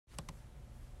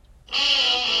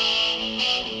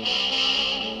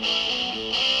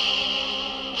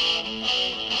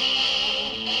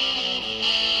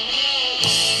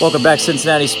Welcome back,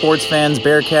 Cincinnati sports fans,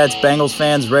 Bearcats, Bengals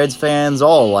fans, Reds fans,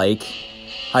 all alike.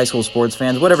 High school sports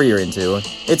fans, whatever you're into.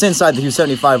 It's inside the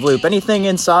 275 loop. Anything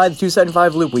inside the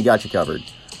 275 loop, we got you covered.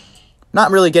 Not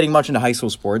really getting much into high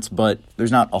school sports, but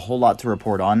there's not a whole lot to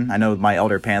report on. I know my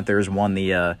Elder Panthers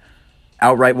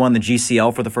outright won the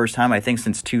GCL for the first time, I think,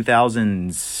 since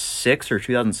 2006 or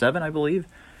 2007, I believe.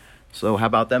 So how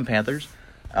about them Panthers?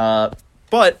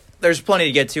 But there's plenty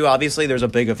to get to. Obviously, there's a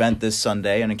big event this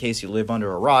Sunday, and in case you live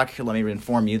under a rock, let me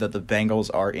inform you that the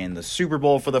Bengals are in the Super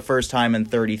Bowl for the first time in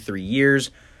 33 years.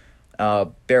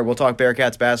 We'll talk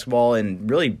Bearcats basketball and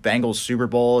really Bengals Super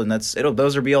Bowl, and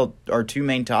those will be our two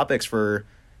main topics for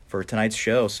tonight's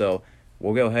show. So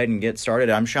we'll go ahead and get started.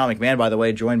 I'm Sean McMahon, by the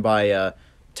way, joined by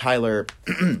Tyler.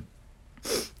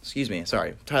 Excuse me,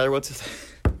 sorry, Tyler.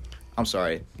 I'm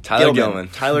sorry. Tyler Gilman.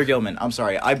 Tyler Gilman. I'm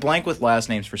sorry. I blank with last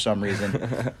names for some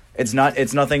reason. It's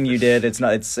nothing you did.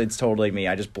 It's totally me.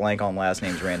 I just blank on last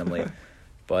names randomly.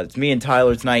 But it's me and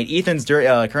Tyler tonight. Ethan's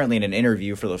currently in an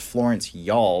interview for the Florence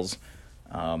Yalls,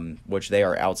 which they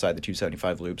are outside the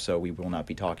 275 loop, so we will not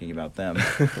be talking about them.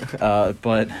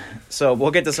 So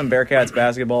we'll get to some Bearcats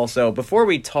basketball. So before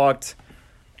we talked,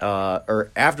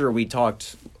 or after we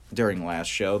talked during last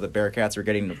show, the Bearcats are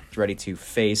getting ready to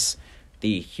face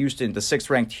the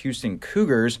 6th-ranked Houston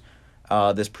Cougars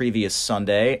this previous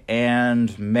Sunday,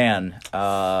 and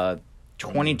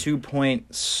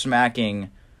 22-point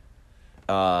smacking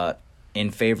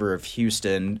in favor of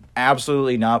Houston.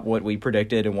 Absolutely not what we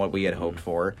predicted and what we had hoped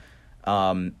for.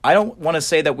 I don't want to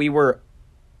say that we were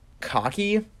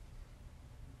cocky,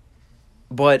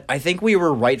 but I think we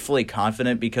were rightfully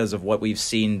confident because of what we've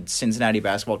seen Cincinnati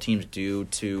basketball teams do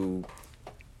to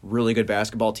really good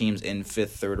basketball teams in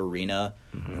Fifth Third Arena.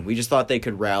 Mm-hmm. We just thought they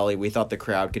could rally. We thought the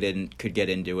crowd could get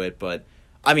into it, but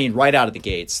I mean, right out of the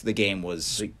gates, the game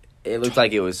was. It looked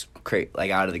like it was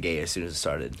out of the gate as soon as it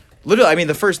started. Literally, I mean,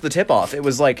 the tip off, it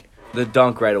was like the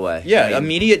dunk right away. Yeah,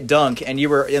 immediate dunk, and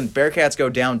Bearcats go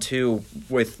down 2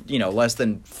 with less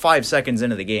than 5 seconds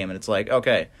into the game, and it's like,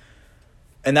 okay.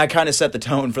 And that kind of set the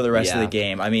tone for the rest of the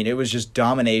game. I mean, it was just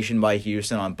domination by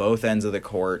Houston on both ends of the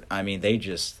court. I mean, they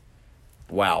just.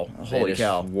 Wow. Holy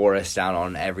cow. Wore us down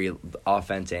on every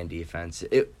offense and defense.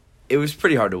 It was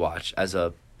pretty hard to watch as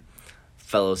a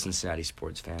fellow Cincinnati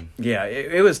sports fan. Yeah,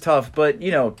 it was tough, but,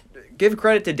 give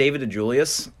credit to David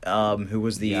DeJulius, who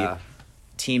was the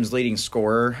team's leading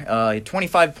scorer.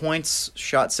 25 points,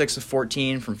 shot 6 of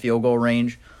 14 from field goal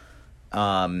range.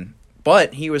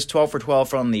 But he was 12 for 12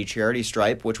 from the charity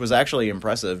stripe, which was actually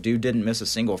impressive. Dude didn't miss a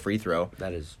single free throw.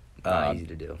 That is not easy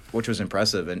to do. Which was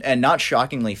impressive. And not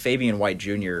shockingly, Fabian White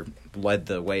Jr. led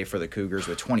the way for the Cougars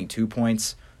with 22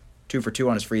 points, 2 for 2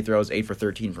 on his free throws, 8 for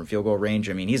 13 from field goal range.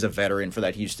 I mean, he's a veteran for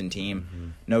that Houston team. Mm-hmm.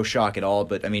 No shock at all.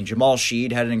 But, I mean, Jamal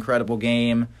Sheed had an incredible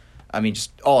game. I mean,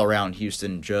 just all around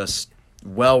Houston, just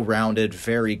well-rounded,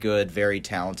 very good, very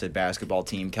talented basketball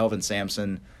team. Kelvin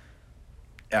Sampson,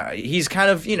 he's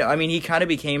kind of, he kind of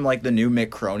became like the new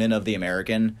Mick Cronin of the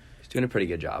American. Doing a pretty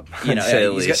good job.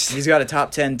 He's got a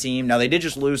top 10 team. Now, they did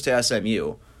just lose to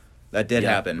SMU. That did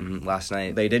happen. Last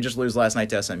night. They did just lose last night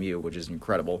to SMU, which is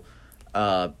incredible.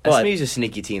 But SMU's a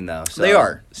sneaky team, though. So they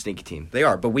are. Sneaky team. They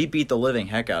are, but we beat the living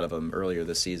heck out of them earlier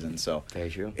this season. So very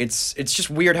true. It's just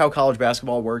weird how college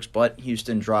basketball works, but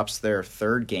Houston drops their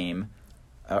third game.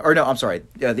 It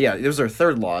was their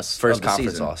third loss First of the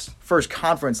conference season. Loss. First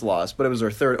conference loss, but it was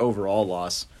their third overall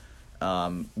loss.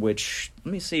 Which,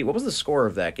 let me see, what was the score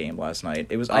of that game last night?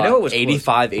 It was, I know it was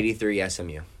 85-83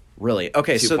 SMU. Really?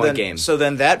 Okay, so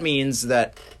then that means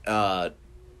that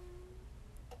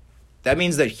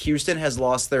Houston has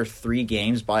lost their 3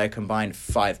 games by a combined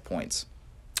 5 points.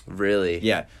 Really?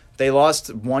 Yeah. They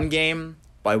lost one game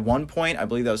by 1 point. I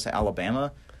believe that was to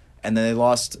Alabama. And then they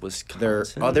lost their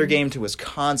other game to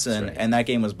Wisconsin, right. And that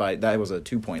game was a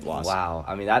 2-point loss. Wow.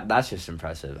 I mean, that's just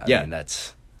impressive. I mean,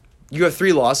 that's... You have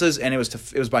 3 losses, and it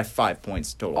was by 5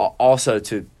 points total. Also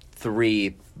to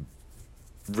 3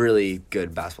 really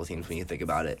good basketball teams when you think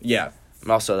about it. Yeah.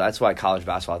 And also, that's why college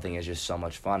basketball, I think, is just so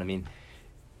much fun. I mean,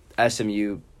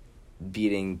 SMU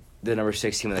beating the number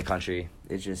 6 team in the country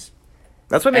is just...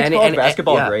 That's what makes college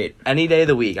basketball great. Any day of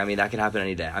the week. I mean, that could happen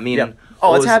any day. I mean...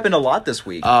 it's happened a lot this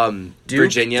week.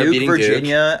 Virginia beating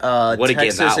Virginia, Duke. What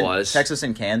Texas a game that was. Texas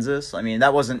and Kansas. I mean,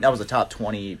 that was a top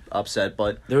 20 upset,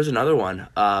 but... There was another one.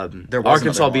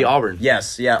 Arkansas beat Auburn.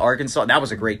 Yes, yeah, Arkansas. That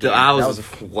was a great game.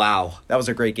 Wow. That was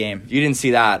a great game. You didn't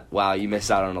see that. Wow, you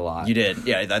missed out on a lot. You did.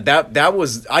 Yeah, that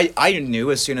was... I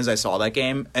knew as soon as I saw that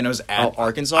game, and it was at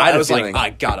Arkansas, I was like, I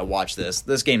gotta watch this.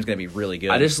 This game's gonna be really good.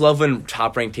 I just love when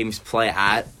top-ranked teams play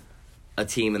at a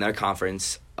team in their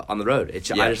conference on the road. I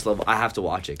just love. I have to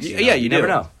watch it. You never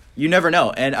know. You never know.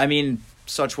 And, I mean,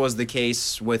 such was the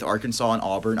case with Arkansas and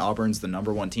Auburn. Auburn's the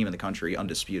number 1 team in the country,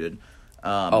 undisputed.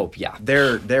 Yeah.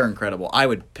 They're incredible. I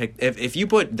would pick... If you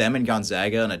put them and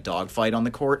Gonzaga in a dogfight on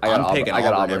the court, I'm picking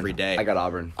Auburn every day. I got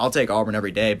Auburn. I'll take Auburn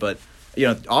every day, but...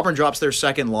 Auburn drops their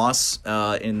second loss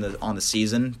on the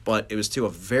season, but it was to a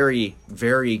very,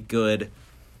 very good,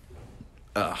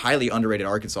 highly underrated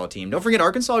Arkansas team. Don't forget,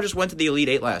 Arkansas just went to the Elite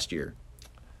Eight last year.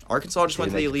 Arkansas just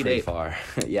went to the Elite Eight. Far.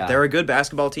 Yeah, they're a good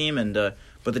basketball team,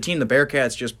 but the team, the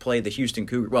Bearcats, just played the Houston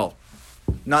Cougars. Well,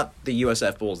 not the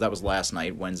USF Bulls. That was last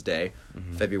night, Wednesday,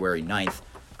 February 9th.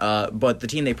 But the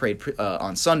team they played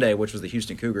on Sunday, which was the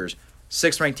Houston Cougars.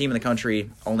 6th-ranked team in the country,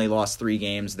 only lost 3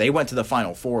 games. They went to the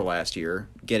Final Four last year,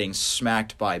 getting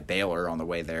smacked by Baylor on the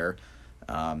way there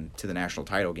to the national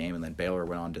title game, and then Baylor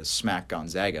went on to smack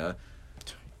Gonzaga.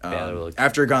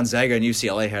 After Gonzaga and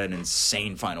UCLA had an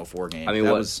insane Final Four game. I mean,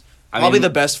 that was probably the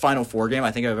best Final Four game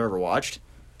I think I've ever watched.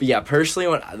 But yeah, personally,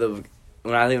 when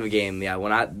I think of a game,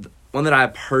 one that I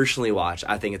personally watch,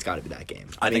 I think it's got to be that game.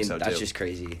 I think so, too. That's just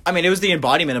crazy. I mean, it was the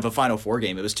embodiment of a Final Four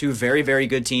game. It was 2 very, very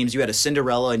good teams. You had a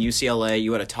Cinderella in UCLA.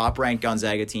 You had a top-ranked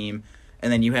Gonzaga team.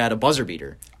 And then you had a buzzer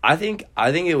beater. I think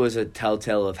it was a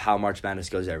telltale of how March Madness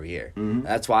goes every year. Mm-hmm.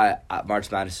 That's why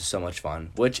March Madness is so much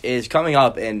fun, which is coming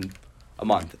up in a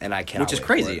month, and I cannot. Which is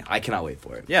crazy. I cannot wait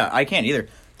for it. Yeah, I can't either.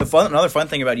 Another fun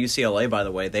thing about UCLA, by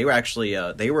the way, they were actually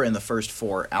they were in the first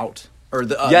 4 out. Or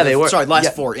they were. Sorry,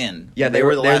 last 4 in. Yeah, they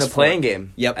were the last in the playing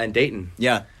game. Yep, and Dayton.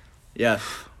 Yeah.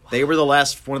 They were one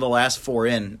of the last 4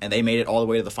 in, and they made it all the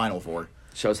way to the Final Four.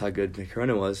 Shows how good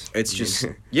McKernan was. It's just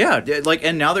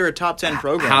and now they're a top 10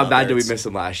 program. How bad did we miss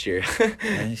them last year?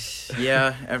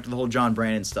 Yeah, after the whole John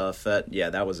Brandon stuff,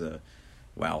 that was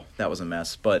a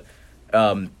mess. But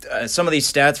some of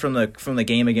these stats from the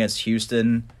game against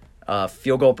Houston.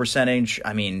 Field goal percentage,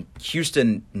 I mean,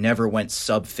 Houston never went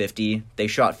sub 50. They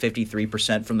shot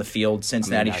 53% from the field.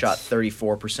 Cincinnati shot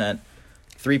 34%.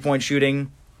 3-point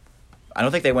shooting, I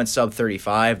don't think they went sub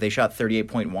 35. They shot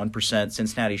 38.1%.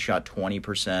 Cincinnati shot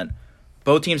 20%.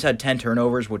 Both teams had 10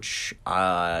 turnovers, which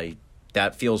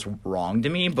that feels wrong to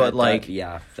me. But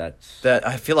that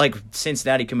I feel like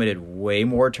Cincinnati committed way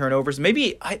more turnovers.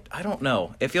 Maybe I don't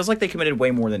know. It feels like they committed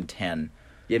way more than 10.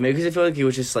 Yeah, maybe because I feel like it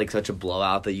was just like such a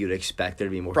blowout that you'd expect there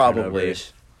to be more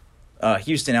turnovers.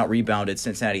 Houston out-rebounded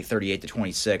Cincinnati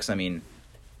 38-26. I mean,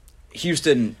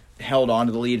 Houston held on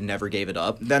to the lead and never gave it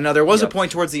up. Now, there was a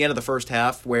point towards the end of the first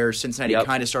half where Cincinnati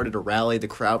kind of started to rally. The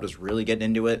crowd was really getting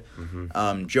into it.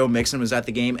 Mm-hmm. Joe Mixon was at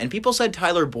the game, and people said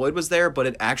Tyler Boyd was there, but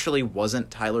it actually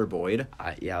wasn't Tyler Boyd.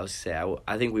 I was say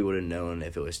I think we would have known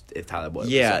if Tyler Boyd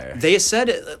was Yeah, there. they said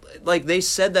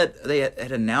that they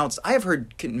had announced. I have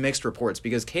heard mixed reports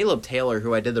because Caleb Taylor,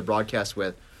 who I did the broadcast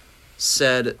with,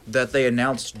 said that they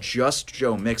announced just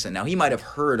Joe Mixon. Now, he might have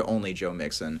heard only Joe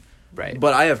Mixon. Right.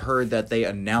 But I have heard that they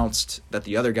announced that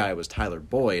the other guy was Tyler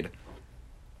Boyd.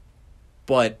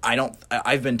 But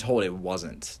I've been told it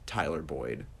wasn't Tyler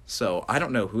Boyd. So I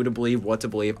don't know who to believe, what to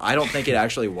believe. I don't think it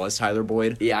actually was Tyler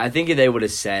Boyd. Yeah, I think if they would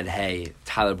have said, hey,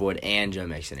 Tyler Boyd and Joe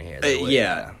Mixon are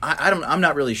here. I'm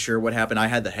not really sure what happened. I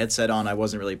had the headset on. I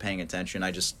wasn't really paying attention.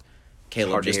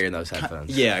 Caleb hard to hear in those headphones.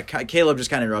 Yeah, Caleb just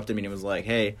kind of interrupted me and was like,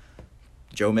 hey,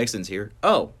 Joe Mixon's here.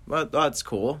 Oh, well, that's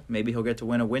cool. Maybe he'll get to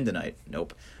win a win tonight.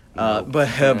 Nope.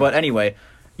 But anyway,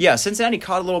 yeah, Cincinnati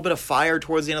caught a little bit of fire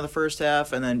towards the end of the first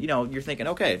half, and then you're thinking,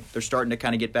 okay, they're starting to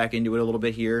kind of get back into it a little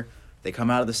bit here. They come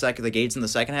out of the gates in the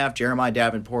second half. Jeremiah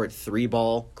Davenport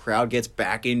 3-ball, crowd gets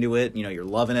back into it. You're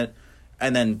loving it,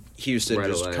 and then Houston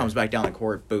comes back down the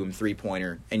court, boom,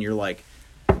 3-pointer, and you're like,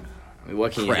 I mean,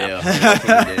 what can you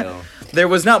do? There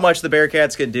was not much the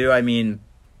Bearcats could do. I mean.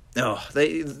 Oh,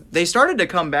 they started to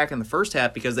come back in the first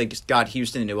half because they just got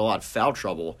Houston into a lot of foul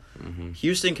trouble. Mm-hmm.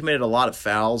 Houston committed a lot of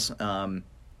fouls. I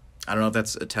don't know if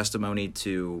that's a testimony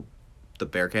to the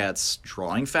Bearcats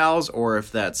drawing fouls or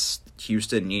if that's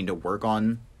Houston needing to work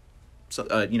on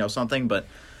something. But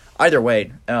either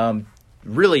way,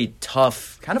 really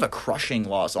tough, kind of a crushing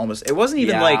loss almost. It wasn't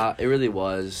even it really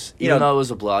was. Even though it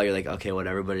was a blowout, you're like, okay,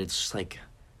 whatever, but it's just like,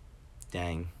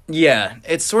 dang. Yeah,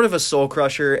 it's sort of a soul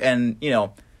crusher, and,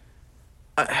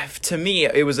 to me,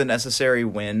 it was a necessary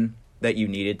win that you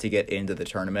needed to get into the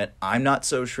tournament. I'm not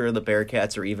so sure the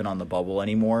Bearcats are even on the bubble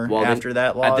anymore after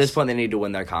that loss. At this point, they need to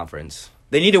win their conference.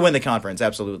 They need to win the conference,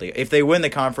 absolutely. If they win the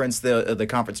conference, the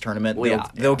conference tournament,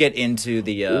 they'll get into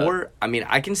the...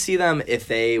 I can see them if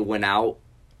they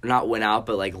not win out,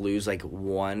 but lose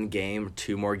 1 game,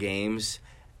 2 more games,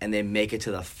 and they make it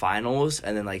to the finals,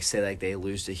 and then say they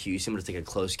lose to Houston, but it's a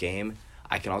close game.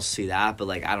 I can also see that, but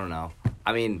I don't know.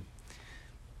 I mean...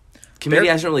 committee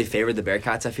hasn't really favored the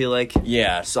Bearcats, I feel like.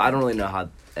 Yeah. So I don't really know how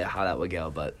that would go,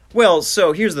 but Well,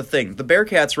 so here's the thing: the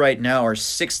Bearcats right now are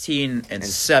 16-7.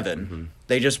 Mm-hmm.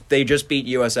 They just beat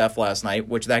USF last night,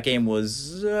 which that game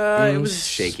was it was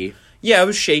shaky. Yeah, it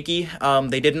was shaky.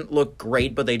 They didn't look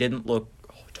great, but they didn't look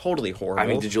totally horrible. I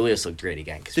mean, DeJulius looked great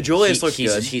again. DeJulius looked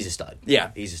good. He's a stud. Yeah,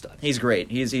 he's a stud. He's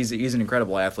great. He's an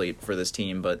incredible athlete for this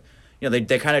team. But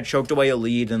they kind of choked away a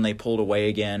lead and they pulled away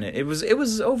again. It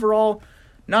was overall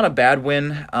not a bad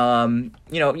win.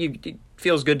 It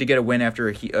feels good to get a win after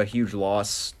a huge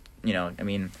loss. I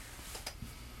mean,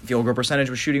 field goal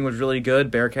percentage shooting was really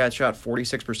good. Bearcats shot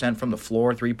 46% from the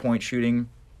floor. 3-point shooting,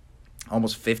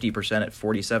 almost 50% at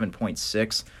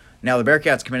 47.6%. Now, the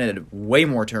Bearcats committed way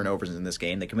more turnovers in this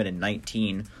game. They committed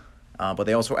 19, but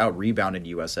they also out-rebounded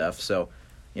USF. So,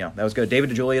 that was good.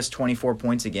 David DeJulius, 24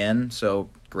 points again, so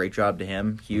great job to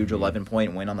him. Huge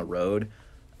 11-point win on the road.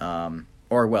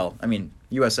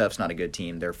 USF's not a good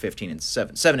team. They're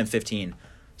 7-15.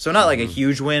 So not like a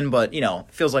huge win, but, it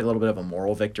feels like a little bit of a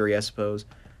moral victory, I suppose.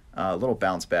 A little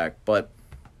bounce back. But,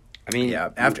 I mean, yeah,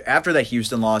 after that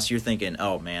Houston loss, you're thinking,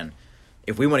 oh, man,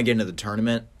 if we want to get into the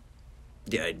tournament,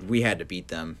 yeah, we had to beat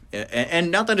them. And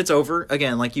not that it's over.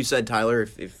 Again, like you said, Tyler,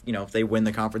 if they win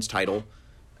the conference title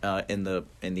in the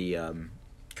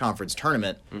conference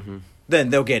tournament, then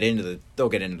they'll get into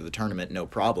the tournament, no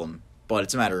problem. But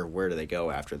it's a matter of where do they go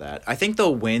after that. I think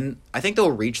they'll win. I think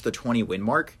they'll reach the 20-win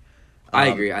mark. I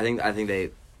agree. I think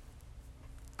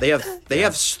they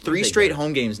have 3 straight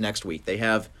home games next week. They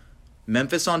have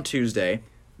Memphis on Tuesday,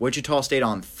 Wichita State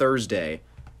on Thursday,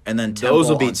 and then Temple those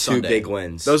will be on 2 Sunday. big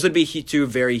wins. Those would be 2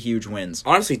 very huge wins.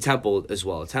 Honestly, Temple as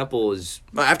well. Temple is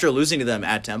after losing to them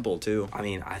at Temple too. I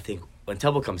mean, I think when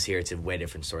Temple comes here, it's a way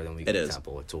different story than we get to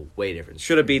Temple. It's a way different story.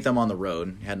 Should have beat them on the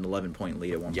road. Had an 11-point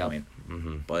lead at one point.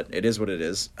 But it is what it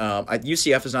is.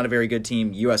 UCF is not a very good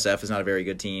team. USF is not a very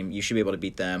good team. You should be able to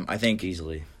beat them. I think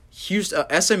easily. Houston,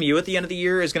 SMU at the end of the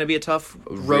year is going to be a tough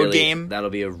road game. That'll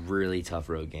be a really tough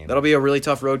road game.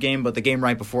 But the game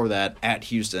right before that at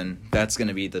Houston, that's going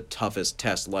to be the toughest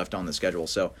test left on the schedule.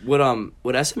 So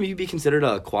would SMU be considered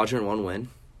a quadrant 1 win?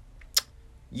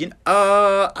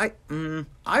 I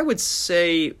would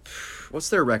say, what's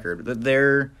their record?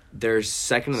 They're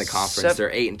second in the conference.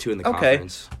 They're 8-2 in the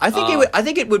conference. I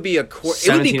think it would be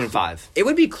 17-5. It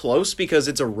would be close because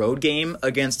it's a road game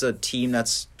against a team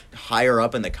that's higher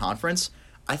up in the conference.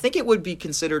 I think it would be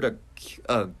considered a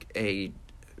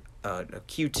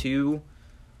Q2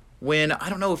 win. I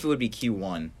don't know if it would be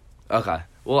Q1. Okay.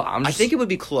 Well, I think it would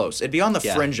be close. It'd be on the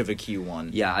fringe of a Q1.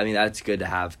 Yeah, I mean, that's good to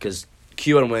have because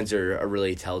Q1 wins are a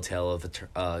really telltale of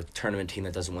a tournament team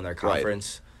that doesn't win their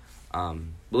conference. Right.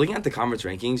 But looking at the conference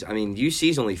rankings, I mean,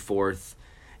 UC's only 4th,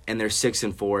 and they're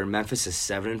 6-4, and Memphis is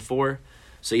 7-4.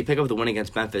 So you pick up the win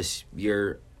against Memphis,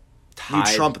 you're tied.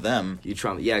 You trump them.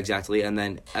 Yeah, exactly. And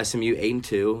then SMU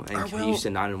 8-2 and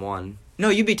Houston 9-1. No,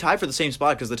 you'd be tied for the same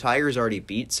spot because the Tigers already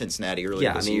beat Cincinnati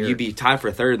earlier this year. You'd be tied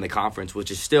for 3rd in the conference,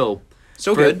 which is still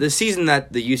so good. The season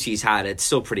that the UC's had, it's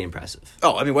still pretty impressive.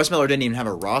 Oh, I mean, Wes Miller didn't even have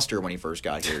a roster when he first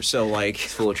got here, so like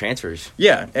it's full of transfers.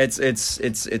 Yeah, it's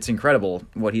incredible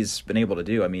what he's been able to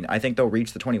do. I mean, I think they'll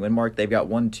reach the 20-win mark. They've got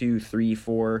 1, 2, 3,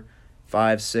 4,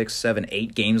 5, 6, 7,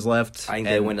 8 games left. I think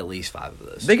they win at least 5 of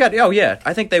those.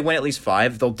 I think they win at least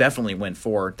 5. They'll definitely win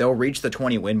 4. They'll reach the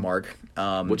 20-win mark,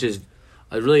 which is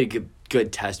a really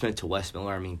good testament to Wes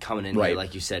Miller. I mean, coming in here,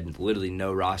 like you said, literally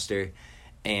no roster,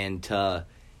 and to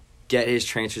get his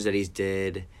transfers that he's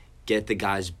did, get the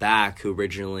guys back who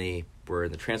originally were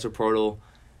in the transfer portal,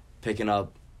 picking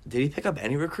up. Did he pick up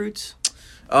any recruits?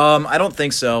 I don't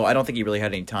think so. I don't think he really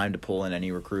had any time to pull in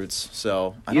any recruits.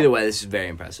 So either way, this is very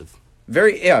impressive.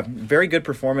 Very good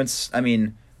performance. I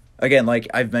mean, again, like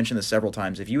I've mentioned this several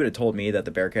times, if you would have told me that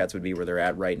the Bearcats would be where they're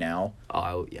at right now,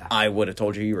 I would have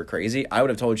told you were crazy. I would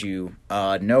have told you,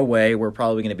 no way, we're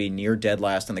probably going to be near dead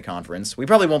last in the conference. We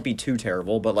probably won't be too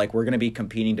terrible, but like we're going to be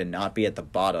competing to not be at the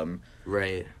bottom.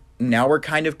 Right. Now we're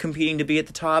kind of competing to be at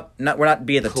the top. We're not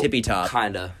be at the tippy top.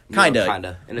 Kinda,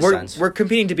 in a sense. We're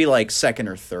competing to be like 2nd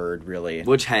or 3rd, really.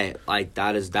 Which, hey, like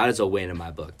that is a win in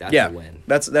my book. That's a win.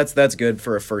 That's good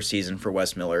for a first season for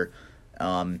Wes Miller.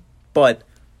 But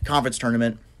conference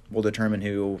tournament will determine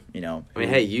who. I mean,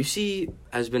 hey, UC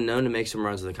has been known to make some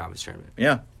runs in the conference tournament.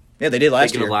 Yeah, they did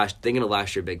last year. Thinking of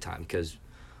last year big time because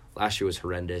last year was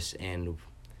horrendous and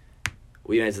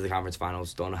we went to the conference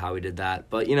finals. Don't know how we did that,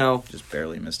 but just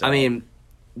barely missed out. I mean,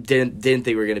 didn't think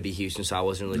we were going to be Houston, so I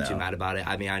wasn't really too mad about it.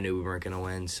 I mean, I knew we weren't going to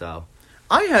win, so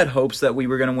I had hopes that we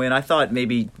were going to win. I thought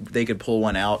maybe they could pull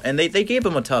one out, and they gave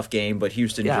them a tough game, but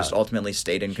Houston just ultimately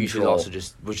stayed in control. Houston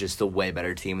also was just the way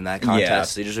better team in that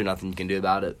contest. So there's really nothing you can do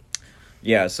about it.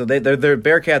 Yeah, so their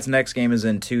Bearcats' next game is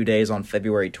in 2 days on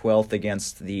February 12th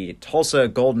against the Tulsa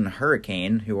Golden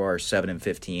Hurricane, who are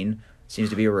 7-15. Seems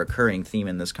to be a recurring theme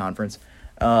in this conference.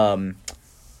 Matchup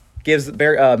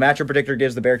predictor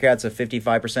gives the Bearcats a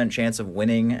 55% chance of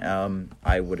winning.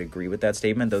 I would agree with that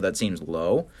statement, though that seems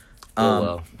low.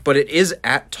 Low. But it is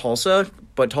at Tulsa,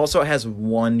 but Tulsa has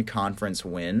one conference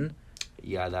win.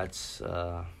 Yeah, that's...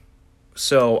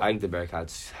 So I think the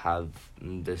Bearcats have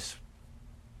this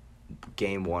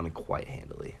game won quite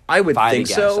handily. I would think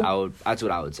so. That's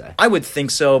what I would say. I would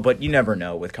think so, but you never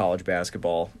know with college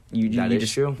basketball. That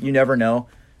is true. You never know.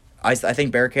 I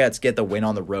think Bearcats get the win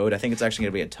on the road. I think it's actually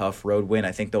going to be a tough road win.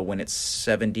 I think they'll win it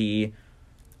 70.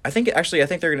 I think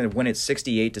they're going to win it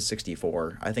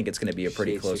 68-64. I think it's going to be a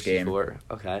pretty close game.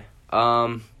 Okay. Is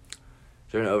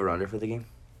there an over/under for the game?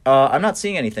 I'm not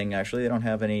seeing anything actually. They don't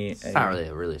have any. It's not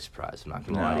really a surprise. I'm not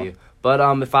going to lie to you. But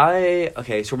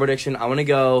so prediction. I'm gonna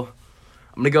go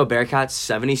Bearcats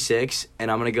 76, and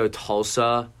I'm gonna go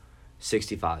Tulsa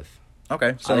 65.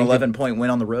 Okay, so an 11-point win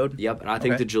on the road? Yep, and I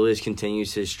think DeJulius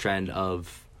continues his trend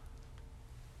of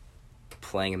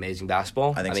playing amazing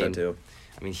basketball. I think so, too.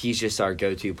 I mean, he's just our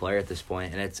go-to player at this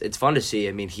point, and it's fun to see.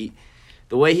 I mean,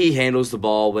 the way he handles the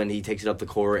ball when he takes it up the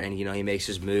court and, he makes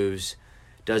his moves,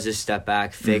 does his step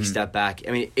back, fake step back.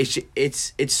 I mean,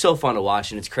 it's so fun to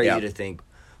watch, and it's crazy to think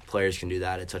players can do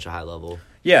that at such a high level.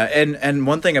 Yeah, and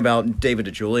one thing about David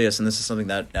DeJulius, and this is something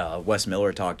that Wes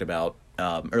Miller talked about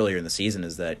earlier in the season,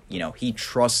 is that he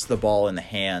trusts the ball in the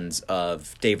hands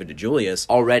of David DeJulius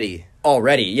already.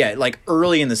 Yeah, like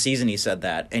early in the season he said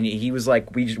that, and he was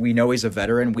like, we know he's a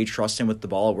veteran, we trust him with the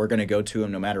ball, we're going to go to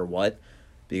him no matter what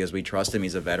because we trust him,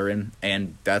 he's a veteran,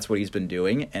 and that's what he's been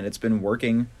doing, and it's been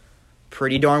working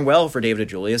pretty darn well for David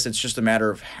DeJulius. It's just a matter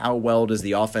of how well does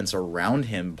the offense around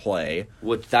him play.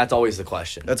 That's always the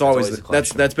question. That's always the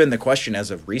question. That's been the question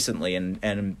as of recently,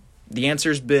 and the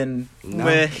answer's been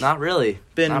meh. Not really.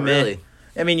 Not meh. Really.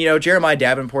 I mean, Jeremiah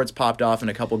Davenport's popped off in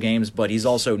a couple games, but he's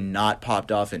also not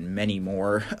popped off in many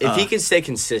more. If he can stay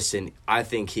consistent, I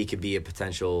think he could be a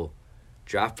potential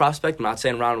draft prospect. I'm not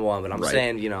saying round one, but I'm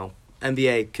saying,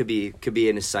 NBA could be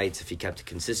in his sights if he kept it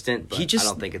consistent, but I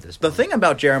don't think at this point. The thing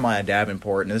about Jeremiah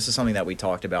Davenport, and this is something that we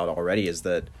talked about already, is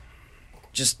that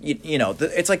just,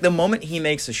 it's like the moment he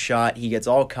makes a shot, he gets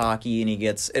all cocky, and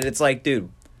it's like, dude,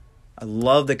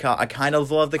 I kind of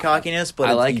love the cockiness, but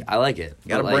I like it. You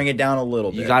got to bring it down a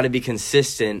little bit. You got to be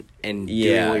consistent and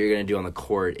doing what you're going to do on the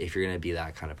court if you're going to be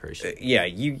that kind of person.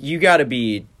 You got to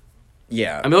be, I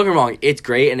mean, don't get me wrong, it's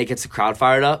great and it gets the crowd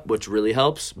fired up, which really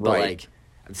helps, but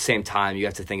at the same time, you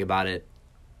have to think about it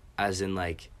as in,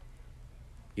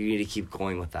 you need to keep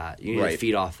going with that. You need to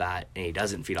feed off that, and he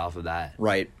doesn't feed off of that.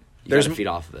 Right. You got to feed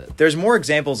off of it. There's more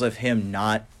examples of him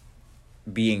not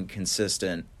being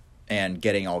consistent and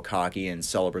getting all cocky and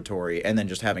celebratory and then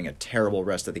just having a terrible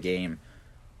rest of the game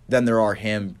than there are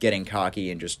him getting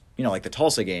cocky and just, like the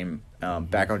Tulsa game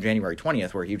back on January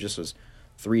 20th where he just was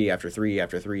 3 after 3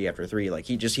 after 3 after 3. Like,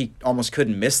 he almost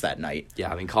couldn't miss that night.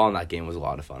 Yeah, I mean, calling that game was a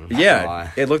lot of fun.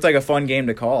 Yeah, it looked like a fun game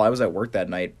to call. I was at work that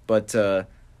night, but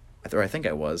I think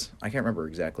I was. I can't remember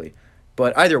exactly.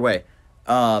 But either way,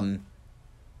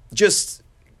 just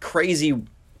crazy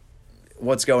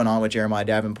what's going on with Jeremiah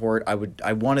Davenport.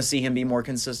 I want to see him be more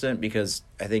consistent because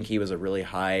I think he was a really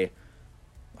highly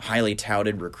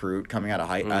touted recruit coming out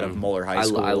of Moeller High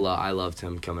School. I loved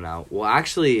him coming out. Well,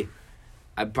 actually,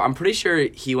 I'm pretty sure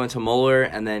he went to Moeller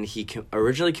and then he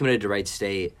originally committed to Wright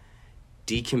State,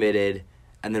 decommitted,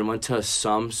 and then went to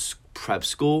some prep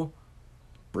school.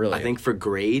 Really? I think for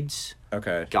grades.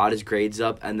 Okay. Got his grades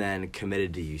up and then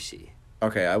committed to UC.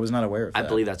 Okay, I was not aware of that. I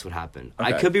believe that's what happened.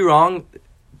 Okay. I could be wrong.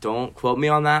 Don't quote me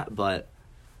on that, but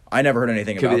I never heard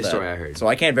anything about that. Could be the story I heard. So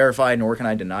I can't verify nor can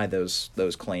I deny those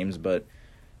claims, but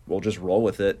we'll just roll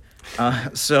with it.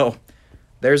 So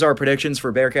there's our predictions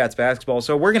for Bearcats basketball.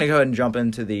 So we're gonna go ahead and jump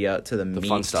into the meat,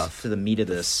 fun stuff, to the meat of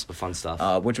this, the fun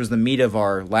stuff, which was the meat of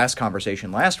our last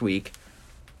conversation last week.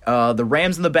 The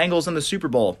Rams and the Bengals in the Super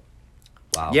Bowl.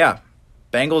 Wow. Yeah.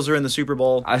 Bengals are in the Super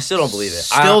Bowl. I still don't believe it.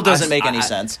 Still doesn't make any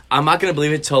sense. I'm not gonna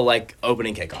believe it till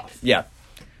opening kickoff. Yeah.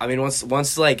 I mean,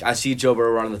 once I see Joe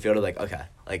Burrow run on the field, I'm like, okay,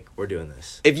 we're doing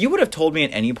this. If you would have told me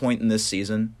at any point in this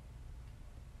season,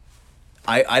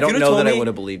 I don't know that I would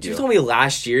have believed you. If you told me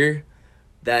last year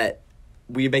that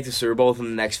we'd make the Super Bowl within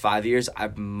the next 5 years, I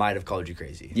might have called you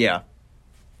crazy. Yeah.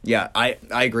 Yeah, I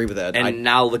agree with that. And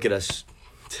now look at us,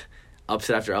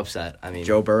 upset after upset. I mean,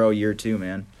 Joe Burrow year 2,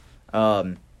 man.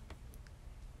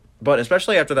 But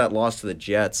especially after that loss to the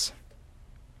Jets,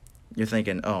 you're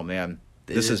thinking, oh man,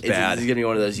 This is bad. This is gonna be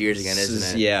one of those years again,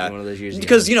 isn't it? Yeah, one of those years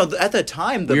because at the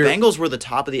time the Bengals were the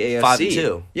top of the AFC.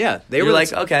 5-2. Yeah, they were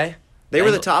like okay. They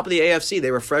were the top of the AFC.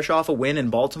 They were fresh off a win in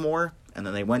Baltimore, and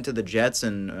then they went to the Jets,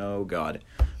 and oh god,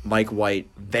 Mike White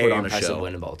very put on impressive a show.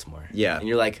 win in Baltimore. Yeah, and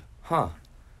you're like, huh,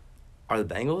 are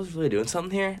the Bengals really doing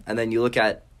something here? And then you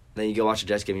go watch the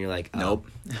Jets game, and you're like, oh.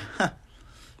 Nope.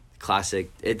 Classic.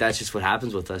 That's just what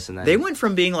happens with us. And then they went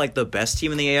from being like the best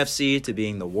team in the AFC to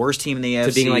being the worst team in the AFC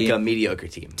to being like a mediocre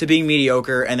team to being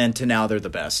mediocre, and then to now they're the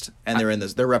best, and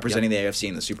they're representing the AFC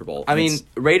in the Super Bowl. I mean,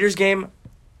 Raiders game.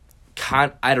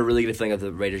 I had a really good feeling of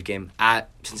the Raiders game at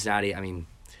Cincinnati. I mean,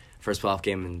 first playoff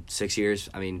game in 6 years.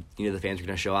 I mean, you knew the fans were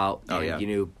going to show out. Oh yeah, you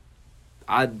knew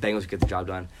Bengals would get the job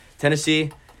done.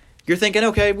 Tennessee. You're thinking,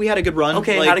 okay, we had a good run.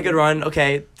 Okay, had a good run.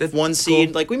 Okay, that's one seed.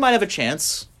 Cool. Like we might have a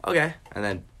chance. Okay, and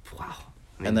then wow.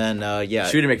 I mean, and then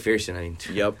Shooter McPherson. I mean,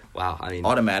 yep. Wow. I mean,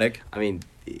 automatic. I mean,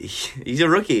 he's a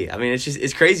rookie. I mean,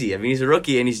 it's crazy. I mean, he's a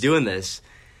rookie and he's doing this.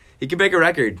 He could break a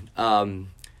record.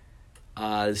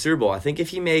 The Super Bowl. I think if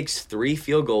he makes 3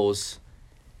 field goals,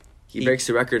 he breaks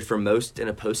the record for most in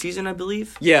a postseason. I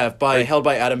believe. Yeah, held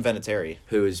by Adam Vinatieri,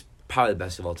 who is probably the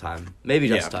best of all time. Maybe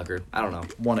Justin Tucker. I don't know.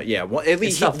 At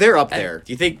least they're up there.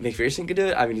 Do you think McPherson could do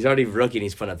it? I mean, he's already a rookie and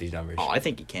he's putting up these numbers. Oh, I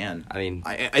think he can. I mean,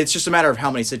 it's just a matter of how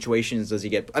many situations does he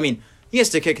get. I mean, he has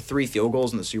to kick 3 field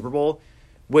goals in the Super Bowl,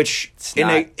 which in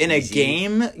a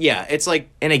game, it's like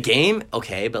in a game,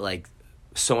 okay, but like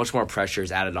so much more pressure is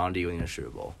added onto you in a Super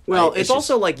Bowl. Well, it's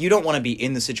also like you don't want to be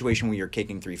in the situation where you're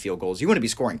kicking 3 field goals. You want to be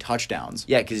scoring touchdowns.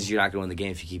 Yeah, because you're not going to win the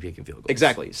game if you keep kicking field goals.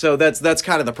 Exactly. So that's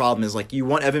kind of the problem is like you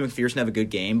want Evan McPherson to have a good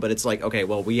game, but it's like, okay,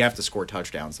 well, we have to score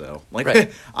touchdowns though. Like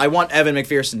right. I want Evan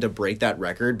McPherson to break that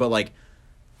record, but like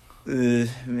I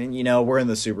mean, we're in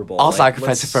the Super Bowl. I'll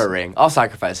sacrifice it for a ring. I'll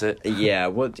sacrifice it. Yeah,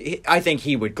 well, I think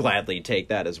he would gladly take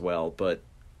that as well, but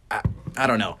I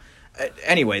don't know.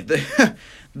 Anyway,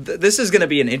 this is going to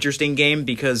be an interesting game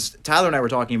because Tyler and I were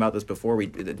talking about this before. We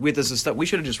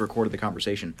should have just recorded the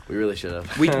conversation. We really should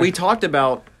have. we talked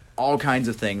about all kinds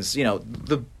of things.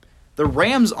 The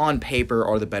Rams on paper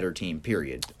are the better team.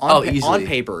 Period. Easily. On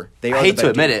paper, they are. I hate the better to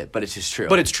admit team. it, but it's just true.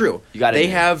 But it's true. You got They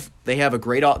have a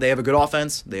good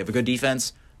offense. They have a good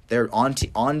defense. They're on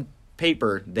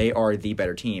paper they are the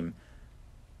better team.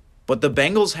 But the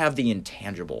Bengals have the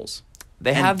intangibles.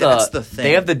 They have the thing.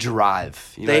 They have the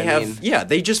drive.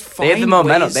 They just find. They have the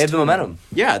momentum. They have the momentum.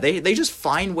 Yeah, they just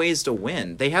find ways to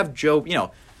win. They have Joe.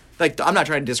 Like I'm not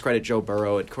trying to discredit Joe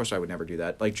Burrow. Of course, I would never do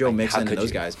that. Like Joe Mixon and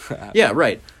those guys. Yeah,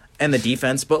 right. And the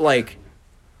defense, but like,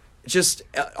 just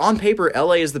on paper,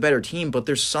 LA is the better team. But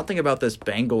there's something about this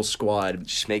Bengals squad.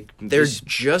 They're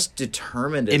just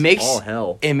determined as all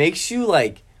hell. It makes you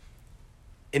like.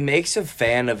 It makes a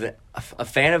fan of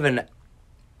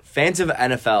fans of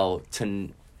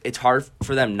NFL it's hard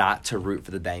for them not to root for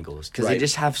the Bengals because they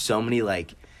just have so many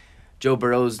like Joe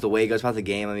Burrow's the way he goes about the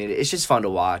game. I mean, it's just fun to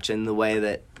watch, and the way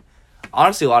that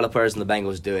honestly a lot of players in the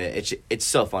Bengals do it. It's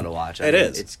so fun to watch. It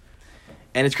is.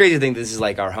 And it's crazy to think this is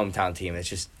like our hometown team. That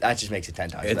just makes it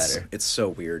 10 times better. It's so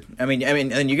weird. I mean,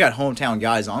 and you got hometown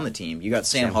guys on the team. You got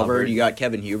Sam Hubbard. You got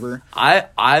Kevin Huber.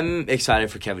 I'm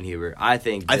excited for Kevin Huber. I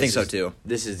think so too.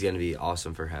 This is going to be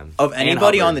awesome for him. Of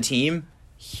anybody on the team,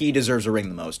 he deserves a ring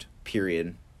the most.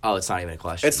 Period. Oh, it's not even a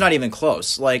question. It's not even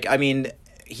close. Like, I mean,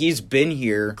 he's been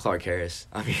here. Clark Harris.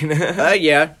 I mean,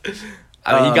 yeah.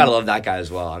 I mean, you gotta love that guy as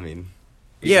well. I mean.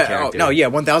 Yeah,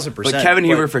 1,000%. But Kevin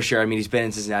Huber for sure. I mean, he's been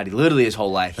in Cincinnati literally his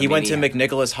whole life. He went to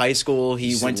McNicholas High School.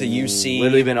 He went to UC.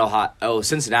 Literally been Ohio. Oh,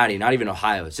 Cincinnati, not even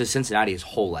Ohio. It's just Cincinnati his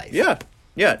whole life. Yeah.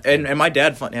 And my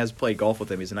dad has played golf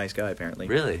with him. He's a nice guy, apparently.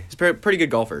 Really? He's a pretty good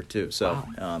golfer, too. So,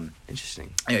 wow.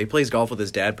 Interesting. Yeah, he plays golf with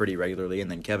his dad pretty regularly, and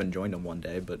then Kevin joined him one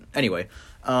day. But anyway,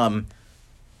 so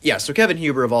Kevin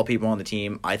Huber, of all people on the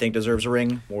team, I think deserves a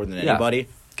ring more than anybody.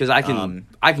 Because I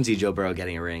can see Joe Burrow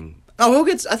getting a ring. Oh,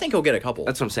 I think he'll get a couple.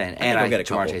 That's what I'm saying. And I get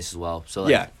Jamar Chase as well. So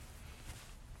yeah.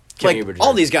 Like,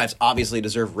 all these guys obviously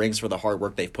deserve rings for the hard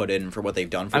work they've put in, for what they've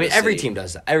done for the city. Every team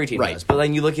does that. Every team does. But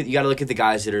then you got to look at the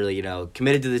guys that are,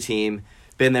 committed to the team,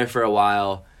 been there for a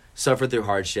while, suffered through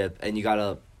hardship, and you got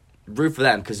to root for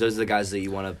them because those are the guys that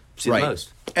you want to see the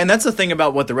most. And that's the thing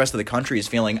about what the rest of the country is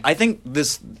feeling. I think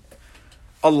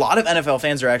a lot of NFL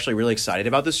fans are actually really excited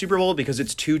about the Super Bowl because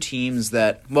it's two teams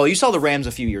that, well, you saw the Rams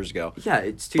a few years ago. Yeah,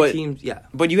 it's two teams, yeah.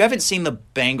 But you haven't seen the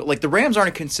Bengals. Like, the Rams aren't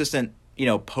a consistent,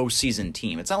 postseason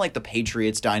team. It's not like the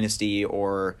Patriots dynasty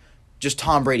or just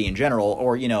Tom Brady in general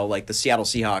or, like the Seattle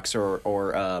Seahawks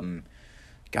or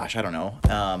I don't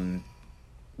know.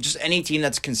 Just any team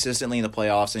that's consistently in the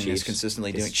playoffs and is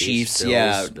consistently doing Chiefs,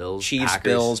 Bills, Chiefs, Packers.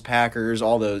 Bills, Packers,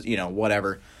 all those,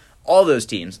 whatever. All those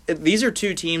teams. These are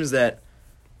two teams that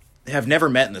have never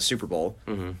met in the Super Bowl.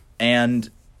 And,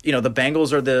 the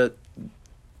Bengals are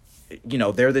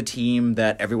they're the team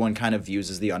that everyone kind of views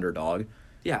as the underdog.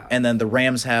 Yeah. And then the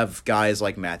Rams have guys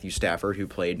like Matthew Stafford, who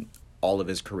played all of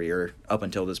his career up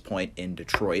until this point in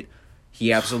Detroit.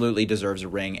 He absolutely deserves a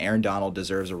ring. Aaron Donald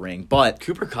deserves a ring, but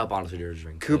Cooper Kupp honestly deserves a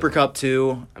ring. Cooper Kupp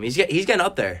too. I mean, he's getting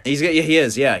up there. He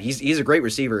is. Yeah, he's a great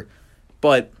receiver,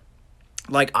 but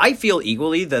I feel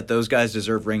equally that those guys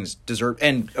deserve rings.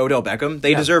 And Odell Beckham,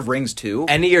 they deserve rings too.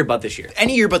 Any year but this year.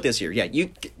 Any year but this year. Yeah,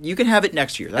 you can have it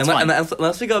next year. That's fine.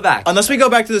 Unless we go back. Unless we go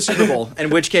back to the Super Bowl, in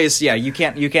which case, yeah, you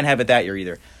can't have it that year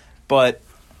either. But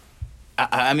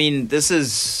I mean, this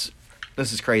is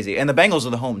crazy, and the Bengals are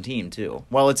the home team too.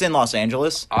 Well, it's in Los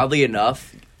Angeles. Oddly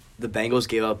enough, the Bengals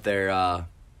gave up their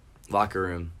locker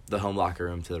room, the home locker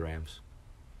room, to the Rams.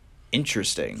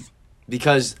 Interesting.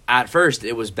 Because at first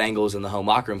it was Bengals in the home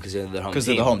locker room because they're the home team. Because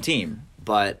they're the home team.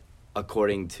 But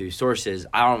according to sources,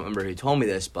 I don't remember who told me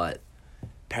this, but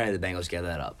apparently the Bengals gave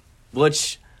that up.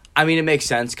 Which, I mean, it makes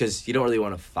sense because you don't really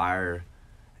want to fire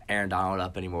Aaron Donald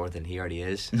up any more than he already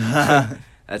is. That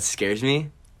scares me.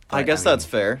 But, I guess that's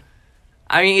fair.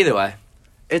 I mean, either way.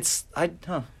 I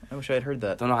wish I had heard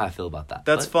that. Don't know how I feel about that.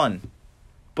 That's fun.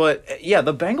 But, yeah,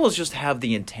 the Bengals just have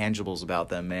the intangibles about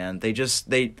them, man.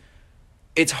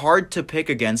 It's hard to pick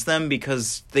against them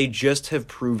because they just have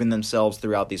proven themselves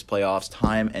throughout these playoffs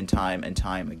time and time and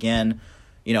time again.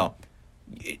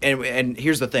 And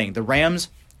here's the thing. The Rams,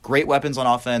 great weapons on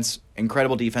offense,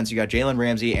 incredible defense. You got Jalen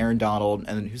Ramsey, Aaron Donald,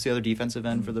 and then who's the other defensive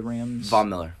end for the Rams? Von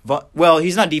Miller. Well,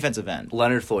 he's not defensive end.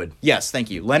 Leonard Floyd. Yes, thank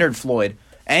you. Leonard Floyd.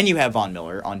 And you have Von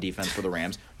Miller on defense for the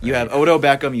Rams. You have Odell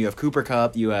Beckham. You have Cooper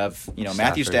Kupp. You have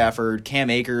Matthew Stafford, Cam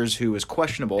Akers, who is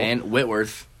questionable. And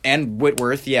Whitworth.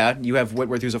 Yeah. You have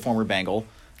Whitworth, who's a former Bengal.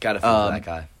 Got to feel for that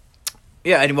guy.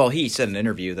 Yeah, and he said in an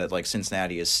interview that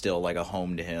Cincinnati is still a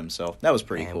home to him, so that was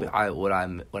pretty cool. I could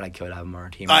have him on our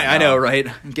team. I know, right?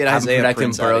 Get Isaiah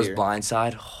Prince out of here. Blind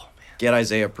side. Oh man. Get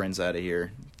Isaiah Prince out of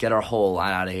here. Get our whole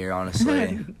line out of here.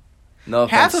 Honestly, no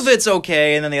offense. Half of it's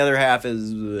okay, and then the other half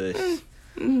is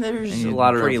there's a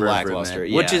lot of pretty lackluster,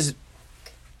 which is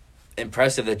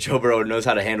impressive that Joe Burrow knows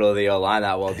how to handle the line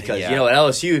that well because at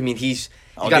LSU, I mean he's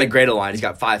got a great line. He's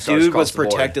got 5 stars. Dude was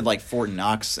protected like Fort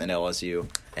Knox in LSU.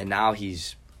 And now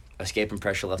he's escaping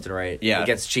pressure left and right. Yeah.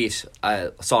 Against the Chiefs.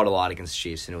 I saw it a lot against the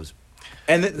Chiefs, and it was...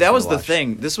 And that was the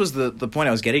thing. This was the point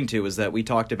I was getting to, is that we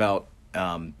talked about,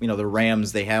 the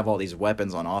Rams, they have all these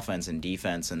weapons on offense and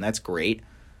defense, and that's great.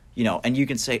 And you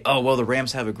can say, oh, well, the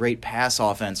Rams have a great pass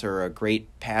offense or a great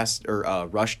pass or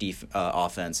rush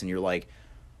offense, and you're like,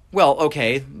 well,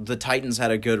 okay, the Titans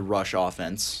had a good rush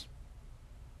offense,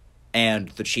 and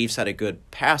the Chiefs had a good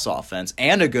pass offense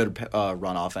and a good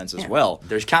run offense as well.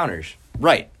 There's counters.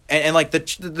 Right. And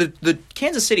the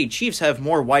Kansas City Chiefs have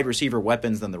more wide receiver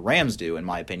weapons than the Rams do, in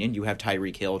my opinion. You have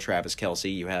Tyreek Hill, Travis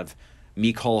Kelce, you have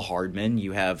Mecole Hardman,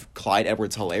 you have Clyde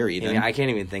Edwards-Helaire even. I can't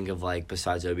even think of,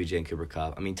 besides OBJ and Cooper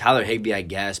Kupp. I mean, Tyler Higbee, I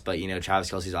guess, but,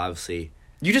 Travis Kelce's obviously...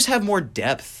 You just have more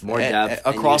depth.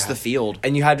 Across the field.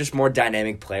 And you have just more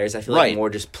dynamic players. I feel like more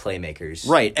just playmakers.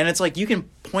 Right. And it's you can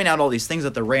point out all these things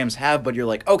that the Rams have, but you're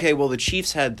like, okay, well, the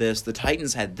Chiefs had this, the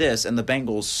Titans had this, and the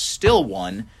Bengals still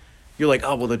won. You're like,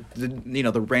 oh, well,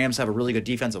 the Rams have a really good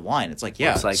defensive line. It's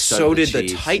so did the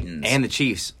Titans. And the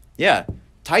Chiefs. Yeah.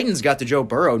 Titans got to Joe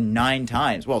Burrow 9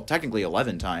 times. Well, technically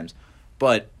 11 times.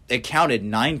 But it counted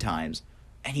 9 times,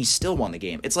 and he still won the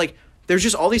game. It's there's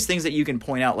just all these things that you can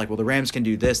point out, well, the Rams can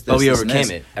do this, we this,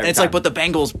 overcame it. And it's but the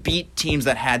Bengals beat teams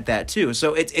that had that too.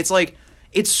 So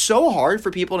it's so hard for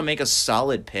people to make a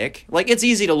solid pick. It's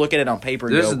easy to look at it on paper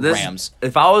and go, Rams.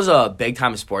 If I was a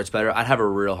big-time sports bettor, I'd have a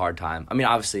real hard time. I mean,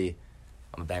 obviously,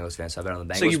 I'm a Bengals fan, so I bet on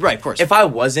the Bengals. So you're right, of course. If I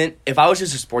was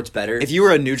just a sports bettor... If you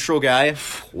were a neutral guy...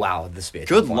 Wow, this would be a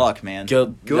good luck, man.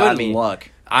 Good luck.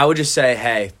 I would just say,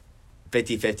 hey,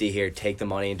 50-50 here, take the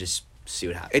money and just... see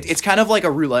what happens. It's kind of like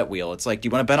a roulette wheel. It's do you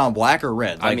want to bet on black or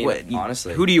red?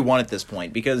 Honestly. Who do you want at this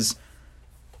point? Because,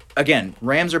 again,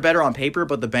 Rams are better on paper,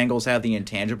 but the Bengals have the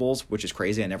intangibles, which is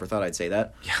crazy. I never thought I'd say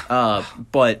that. Yeah.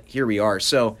 But here we are.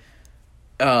 So,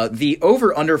 the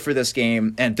over-under for this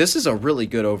game, and this is a really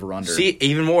good over-under. See,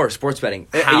 even more sports betting.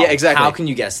 Yeah, exactly. How can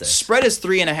you guess this? Spread is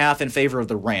 3.5 in favor of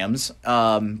the Rams,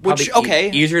 which,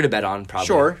 easier to bet on, probably.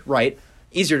 Sure, right.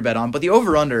 Easier to bet on. But the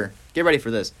over-under, get ready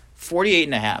for this.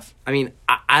 48.5. I mean,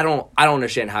 I don't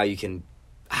understand how you can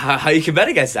bet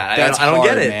against that. That's I don't hard,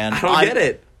 get it, man. I don't get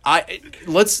it.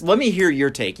 Let me hear your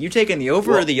take. You taking the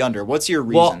over or the under? What's your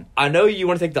reason? Well, I know you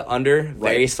want to take the under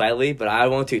very slightly, but I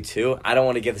want to too. I don't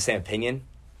want to give the same opinion.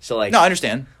 So no, I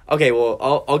understand. Okay,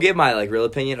 well, I'll give my real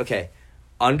opinion. Okay,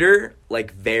 under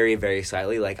very very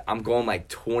slightly. I'm going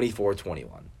 24-21.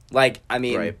 Like, I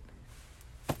mean... Right.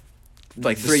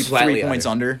 Like 3 points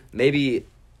under. Maybe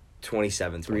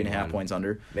 27, 3.5 points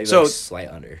under. Maybe so, like slight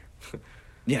under.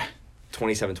 Yeah.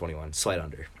 27-21, slight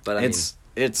under. But I mean...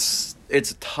 It's a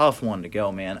tough one to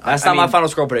go, man. That's not my final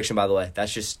score prediction, by the way.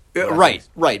 That's just right.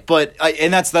 But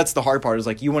that's the hard part is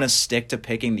like you want to stick to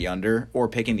picking the under or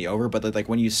picking the over, but like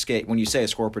when you say a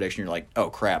score prediction, you're like, oh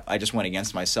crap, I just went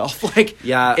against myself. Like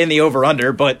in the over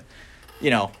under, but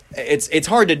it's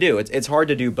hard to do. It's hard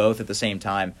to do both at the same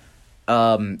time.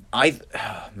 We'll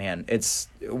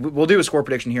do a score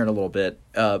prediction here in a little bit,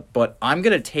 but I'm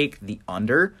gonna take the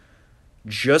under.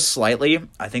 Just slightly.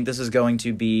 I think this is going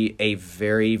to be a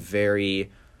very, very,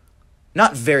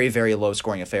 not very, very low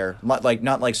scoring affair.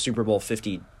 Not like Super Bowl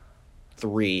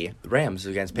 53. The Rams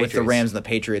against Patriots. With the Rams and the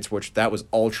Patriots, which that was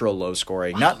ultra low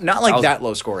scoring. Not like that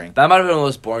low scoring. That might have been one of the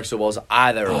most boring Super Bowls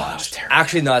I've ever watched.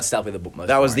 Actually, no, that's definitely the most.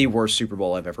 That was the worst Super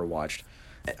Bowl I've ever watched.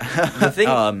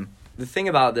 The thing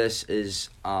about this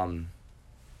is, both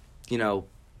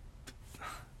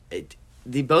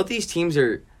these teams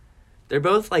they're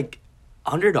both like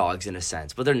underdogs in a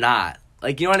sense, but they're not.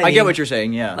 Like, you know what I mean? I get what you're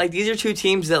saying, yeah. Like, these are two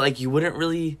teams that, like, you wouldn't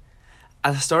really,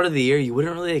 at the start of the year, you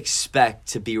wouldn't really expect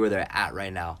to be where they're at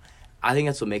right now. I think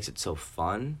that's what makes it so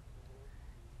fun.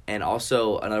 And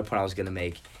also, another point I was going to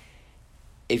make,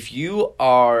 if you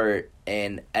are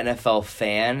an NFL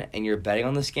fan and you're betting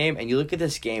on this game, and you look at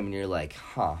this game and you're like,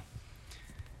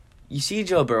 you see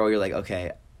Joe Burrow, you're like,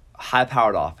 okay,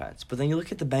 high-powered offense. But then you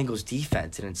look at the Bengals'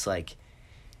 defense, and it's like,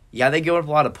 yeah, they give up a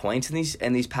lot of points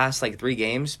in these past like 3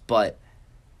 games, but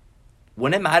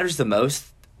when it matters the most,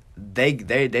 they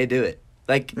do it.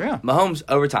 Like Mahomes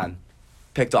overtime,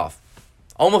 picked off,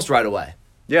 almost right away.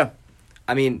 Yeah,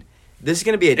 I mean, this is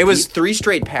going to be It was 3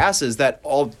 straight passes that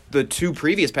all the 2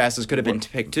 previous passes could have been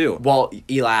picked too. Well,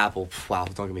 Eli Apple, wow,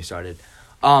 don't get me started.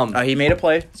 He made a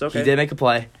play. It's okay. He did make a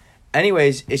play.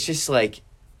 Anyways, it's just like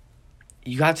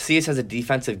you have to see this as a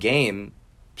defensive game,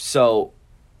 so.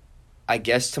 I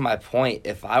guess to my point,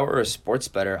 if I were a sports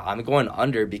bettor, I'm going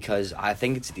under because I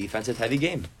think it's a defensive-heavy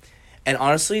game. And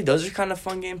honestly, those are kind of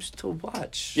fun games to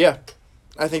watch. Yeah,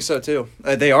 I think so too.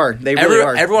 They are. They really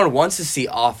are. Everyone wants to see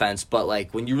offense, but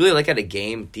like when you really look at a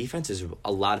game, defense is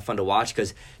a lot of fun to watch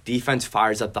because defense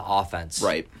fires up the offense.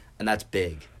 Right. And that's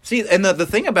big. See, and the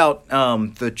thing about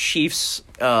the Chiefs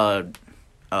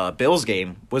Bills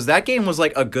game was that game was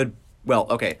like a good. Well,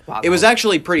 okay. Wow, it was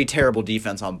actually pretty terrible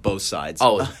defense on both sides.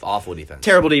 Oh, it was awful defense.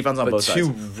 Terrible defense on both sides.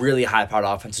 2 really high-powered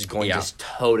offenses going just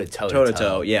toe-to-toe.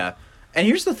 Toe-to-toe, yeah. And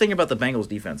here's the thing about the Bengals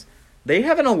defense. They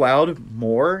haven't allowed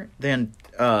more than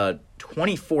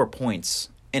 24 points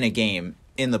in a game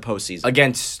in the postseason.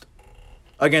 Against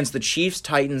the Chiefs,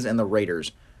 Titans, and the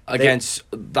Raiders. Against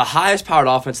the highest-powered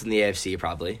offense in the AFC,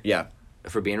 probably. Yeah.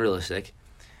 If we're being realistic.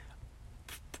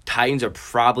 Titans are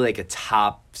probably like a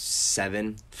top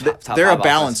 7. They're a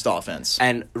balanced offense.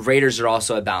 And Raiders are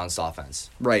also a balanced offense.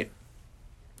 Right.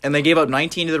 And they gave up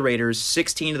 19 to the Raiders,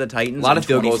 16 to the Titans. A lot of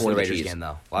field goals in the Raiders game,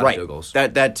 though. A lot of field goals.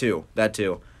 That too.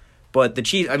 But the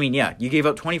Chiefs, I mean, yeah, you gave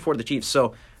up 24 to the Chiefs.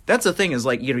 So that's the thing is,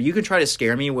 like, you can try to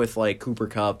scare me with, like, Cooper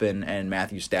Kupp and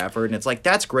Matthew Stafford. And it's like,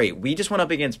 that's great. We just went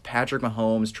up against Patrick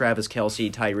Mahomes, Travis Kelce,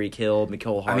 Tyreek Hill,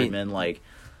 Mecole Hardman,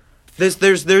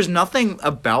 There's nothing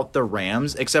about the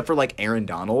Rams except for like Aaron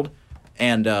Donald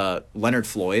and Leonard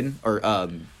Floyd or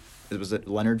was it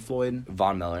Leonard Floyd?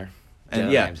 Von Miller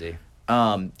and Ramsey.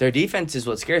 Their defense is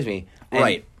what scares me. And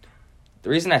right. The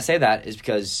reason I say that is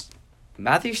because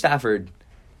Matthew Stafford,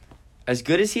 as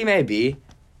good as he may be,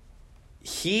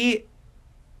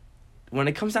 when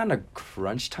it comes down to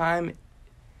crunch time,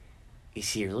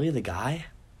 is he really the guy?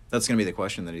 That's gonna be the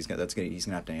question that he's gonna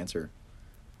have to answer.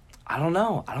 I don't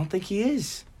know. I don't think he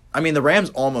is. I mean, the Rams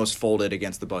almost folded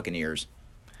against the Buccaneers.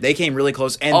 They came really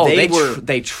close, and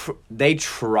they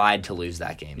tried to lose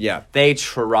that game. Yeah, they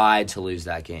tried to lose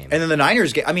that game. And then the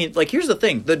Niners. I mean, like, here's the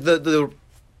thing: the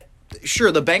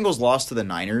Bengals lost to the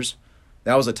Niners.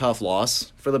 That was a tough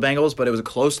loss for the Bengals, but it was a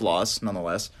close loss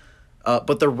nonetheless.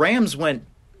 But the Rams went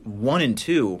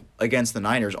 1-2 against the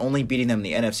Niners, only beating them in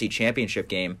the NFC Championship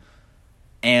game,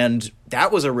 and that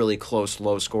was a really close,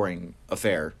 low-scoring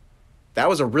affair. And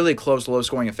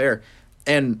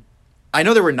I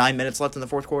know there were 9 minutes left in the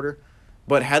fourth quarter,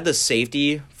 but had the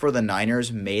safety for the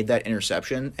Niners made that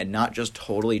interception and not just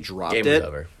totally dropped it, was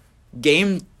over.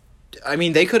 I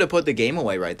mean, they could have put the game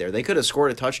away right there. They could have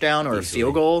scored a touchdown or a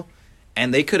field goal,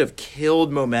 and they could have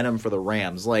killed momentum for the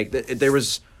Rams. Like,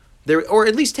 or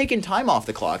at least taken time off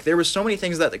the clock. There were so many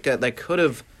things that could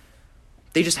have.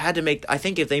 They just had to make. I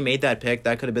think if they made that pick,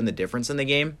 that could have been the difference in the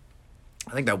game.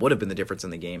 I think that would have been the difference in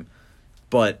the game.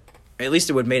 But at least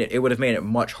it would have made it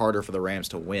much harder for the Rams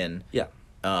to win. Yeah.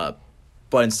 But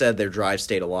instead their drive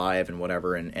stayed alive and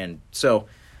whatever. And so,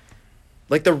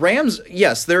 like, the Rams,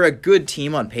 yes, they're a good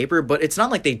team on paper, but it's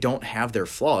not like they don't have their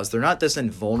flaws. They're not this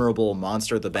invulnerable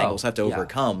monster the Bengals have to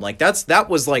overcome. Like, that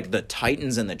was like the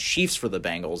Titans and the Chiefs for the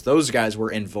Bengals. Those guys were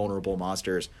invulnerable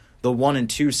monsters. The 1 and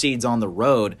 2 seeds on the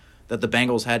road that the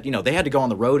Bengals had, they had to go on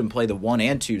the road and play the 1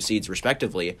 and 2 seeds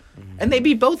respectively, and they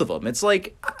beat both of them. It's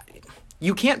like,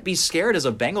 you can't be scared as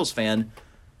a Bengals fan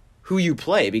who you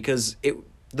play, because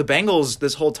the Bengals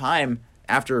this whole time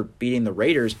after beating the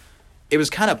Raiders, it was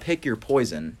kind of pick your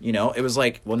poison, It was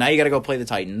like, well, now you got to go play the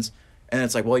Titans, and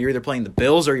it's like, well, you're either playing the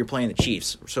Bills or you're playing the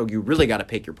Chiefs, so you really got to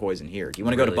pick your poison here. Do you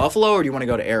want to go to Buffalo or do you want to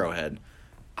go to Arrowhead?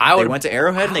 They went to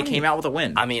Arrowhead and they came out with a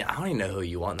win. I mean, I don't even know who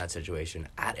you want in that situation.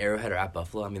 At Arrowhead or at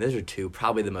Buffalo? I mean, those are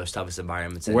probably the most toughest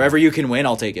environments. Wherever you can win,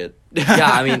 I'll take it.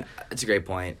 Yeah, I mean, it's a great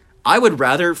point. I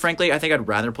think I'd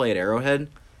rather play at Arrowhead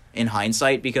in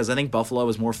hindsight, because I think Buffalo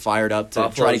was more fired up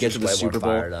to try to get to the Super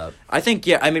Bowl. Fired up. I think,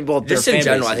 just in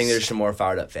general, I think there's a more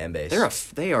fired up fan base.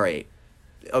 They are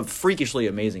a freakishly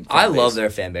amazing fan base. I base. love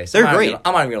their fan base. They're great.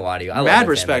 I'm not even gonna lie to you. I Mad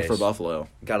respect for Buffalo.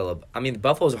 Gotta love. I mean,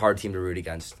 Buffalo's a hard team to root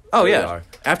against. Oh yeah. Are.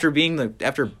 After getting the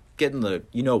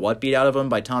beat out of them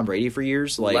by Tom Brady for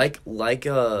years,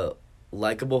 likable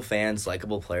fans,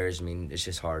 likable players. I mean, it's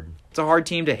just hard. It's a hard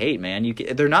team to hate, man.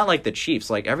 They're not like the Chiefs.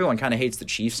 Like, everyone kind of hates the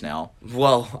Chiefs now.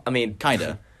 Well, I mean, kind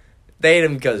of. They hate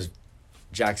him because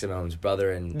Jackson Mahomes'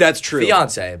 brother and that's true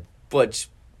fiance, which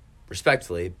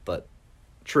respectfully, but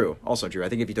true. Also true. I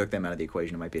think if you took them out of the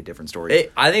equation, it might be a different story.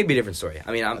 I think it'd be a different story.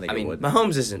 I mean,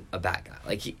 Mahomes isn't a bad guy.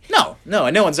 Like no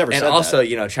one's ever said that. And also,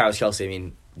 Travis Kelce. I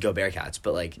mean, go Bearcats.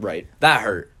 But right, that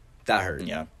hurt.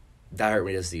 Yeah, that hurt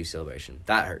when he does the youth celebration.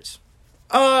 That hurts.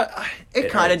 It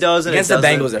kind of does. And against the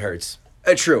Bengals, it hurts.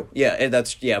 True. Yeah,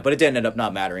 but it didn't end up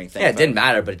not mattering. Yeah, it didn't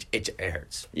matter, but it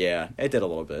hurts. Yeah, it did a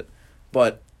little bit.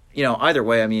 But either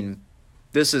way, I mean,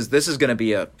 this is going to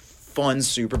be a fun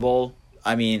Super Bowl.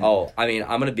 I mean, I'm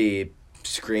gonna be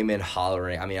screaming,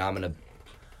 hollering. I mean,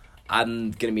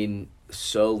 I'm gonna be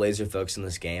so laser focused in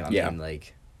this game. I mean,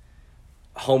 like,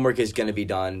 homework is gonna be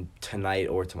done tonight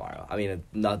or tomorrow. I mean,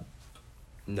 no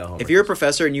homework. If you're a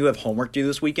professor and you have homework due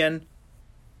this weekend,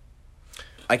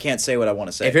 I can't say what I want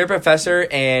to say. If you're a professor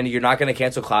and you're not gonna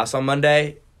cancel class on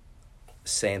Monday,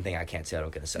 same thing. I can't say. I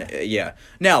don't gonna say. Yeah.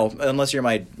 Now, unless you're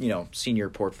my senior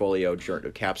portfolio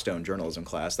capstone journalism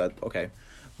class, that okay.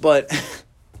 But,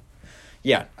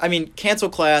 yeah, I mean, cancel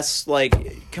class,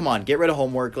 like, come on, get rid of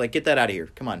homework, like, get that out of here.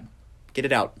 Come on, get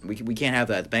it out. We can't have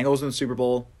that. The Bengals in the Super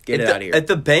Bowl, get it out of here. If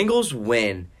the Bengals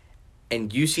win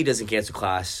and UC doesn't cancel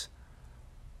class,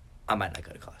 I might not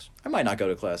go to class. I might not go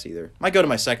to class either. Might go to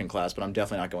my second class, but I'm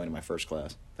definitely not going to my first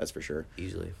class. That's for sure.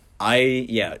 Easily.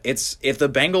 It's if the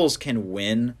Bengals can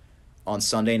win on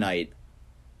Sunday night,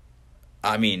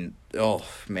 I mean, oh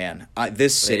man,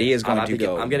 this city is going to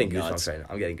go. I'm getting nuts. Goosebumps right now.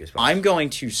 I'm getting goosebumps. I'm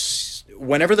going to,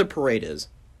 whenever the parade is,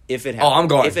 if it happens. I'm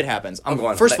going. If it happens, I'm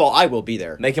going. First of all, I will be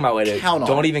there. Making my way to. Count on.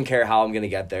 Don't even care how I'm going to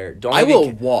get there. I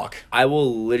will walk. I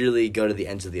will literally go to the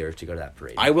ends of the earth to go to that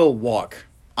parade. I will walk.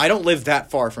 I don't live that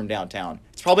far from downtown.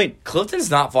 It's probably Clifton's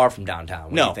not far from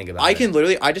downtown. When you think about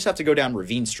it. I just have to go down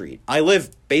Ravine Street. I live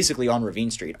basically on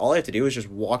Ravine Street. All I have to do is just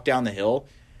walk down the hill.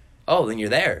 Oh, then you're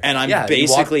there. And I'm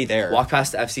basically there. Walk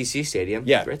past the FCC stadium.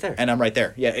 Yeah. Right there. And I'm right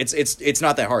there. Yeah, it's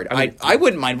not that hard. I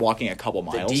wouldn't mind walking a couple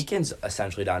miles. The Deacon's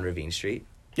essentially down Ravine Street.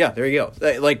 Yeah, there you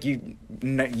go. Like, you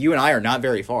and I are not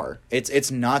very far.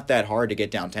 It's not that hard to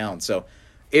get downtown. So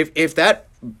if that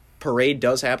parade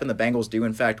does happen, the Bengals do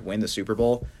in fact win the Super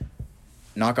Bowl,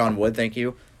 knock on wood, thank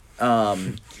you,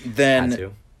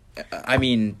 then, I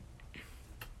mean,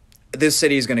 this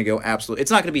city is going to go absolutely...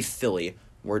 It's not going to be Philly,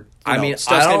 where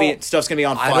stuff's going to be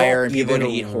on fire and people are going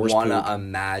to eat horse poop. I want to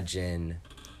imagine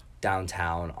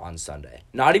downtown on Sunday.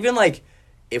 Not even, like,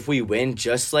 if we win,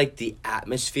 just, like, the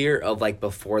atmosphere of, like,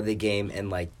 before the game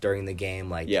and, like, during the game.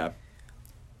 Like, yeah.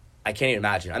 I can't even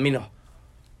imagine. I mean,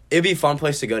 it'd be a fun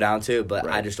place to go down to, but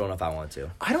I just don't know if I want to.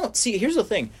 Here's the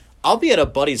thing. I'll be at a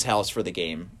buddy's house for the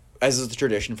game, as is the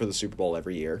tradition for the Super Bowl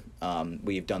every year.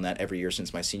 We've done that every year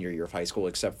since my senior year of high school,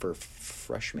 except for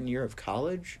freshman year of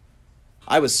college.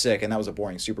 I was sick, and that was a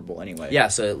boring Super Bowl anyway. Yeah,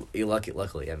 so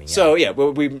luckily, I mean. Yeah. So yeah,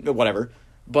 we whatever.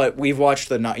 But we've watched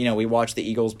we watched the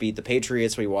Eagles beat the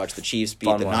Patriots. We watched the Chiefs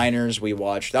beat the Niners. We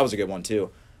watched that was a good one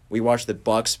too. We watched the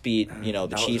Bucks beat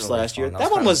the Chiefs last year. That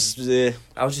one was. That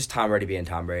was just Tom Brady being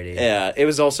Tom Brady. Yeah, it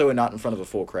was also not in front of a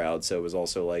full crowd, so it was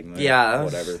also like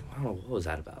whatever. I don't know what was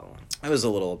that about. It was a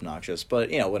little obnoxious,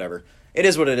 but whatever. It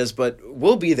is what it is. But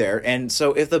we'll be there, and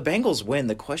so if the Bengals win,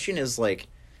 the question is like,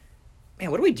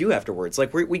 man, what do we do afterwards?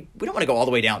 Like, we don't want to go all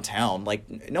the way downtown.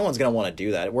 Like, no one's going to want to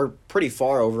do that. We're pretty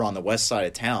far over on the west side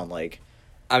of town. Like,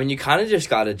 I mean, you kind of just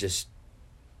got to just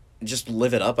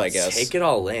live it up, I guess. Take it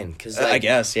all in. Cause, like, I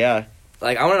guess, yeah.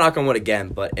 Like, I want to knock on wood again,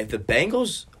 but if the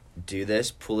Bengals do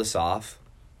this, pull this off,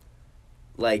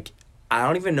 like, I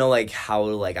don't even know, like, how,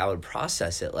 like, I would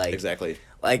process it. Like, exactly.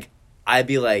 Like, I'd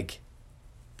be like,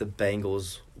 the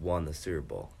Bengals won the Super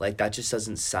Bowl. Like, that just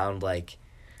doesn't sound like...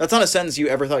 That's not a sentence you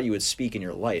ever thought you would speak in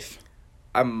your life.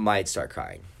 I might start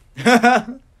crying.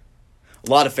 A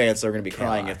lot of fans are going to be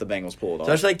crying if the Bengals pull it off.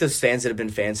 Especially, like, those fans that have been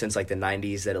fans since, like, the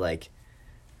 90s that are, like,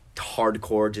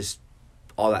 hardcore, just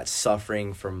all that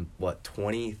suffering from,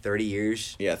 20, 30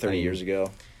 years? Yeah, 30 years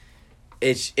ago.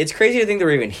 It's crazy to think that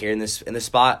we're even here in this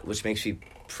spot, which makes me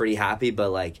pretty happy, but,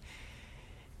 like,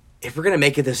 if we're going to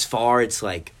make it this far, it's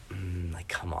like,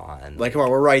 come on. Like, come on,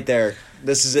 we're right there.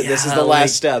 This is it. Yeah, this is the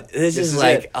last step. This is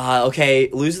like, okay,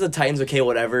 lose to the Titans, okay,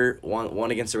 whatever.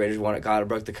 One against the Raiders, God, I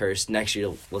broke the curse. Next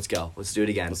year, let's go. Let's do it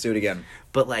again.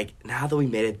 But, like, now that we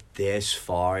made it this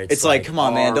far, it's like, come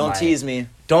on, man, don't tease me.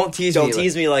 Don't tease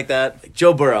me like that. Like,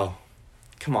 Joe Burrow,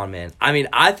 come on, man. I mean,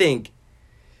 I think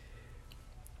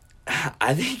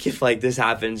if, like, this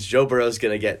happens, Joe Burrow's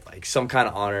going to get, like, some kind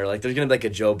of honor. Like, there's going to be, like, a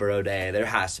Joe Burrow day. There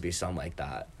has to be something like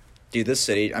that. Dude, this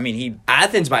city, I mean,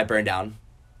 Athens might burn down.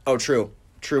 Oh, true.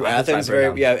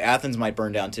 Athens might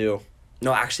burn down, too.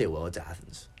 No, actually it will. It's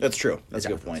Athens. That's true. That's a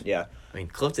good point, yeah. I mean,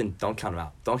 Clifton, don't count him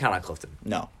out. Don't count out Clifton.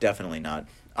 No, definitely not.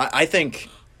 I think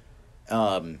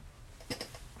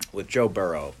with Joe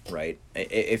Burrow, right,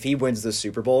 if he wins the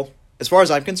Super Bowl, as far as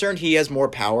I'm concerned, he has more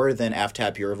power than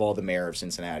Aftab Pureval, the mayor of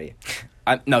Cincinnati.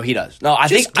 No, he does. No,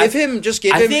 give him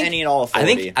any and all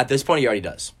authority. I think at this point he already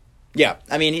does. Yeah,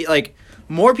 I mean,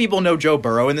 more people know Joe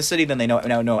Burrow in the city than they know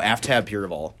Aftab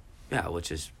Pureval. Yeah,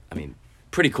 which is, I mean,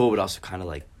 pretty cool, but also kind of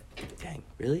like, dang,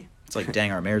 really? It's like,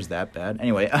 dang, our mayor's that bad.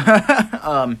 Anyway,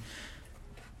 not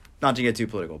to get too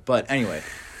political, but anyway,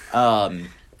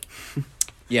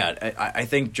 yeah, I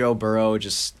think Joe Burrow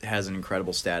just has an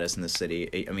incredible status in the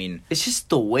city. I mean, it's just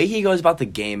the way he goes about the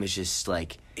game is just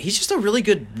like, he's just a really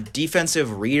good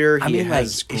defensive reader. He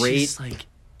has great, it's just like,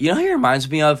 you know who he reminds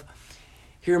me of?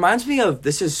 He reminds me of,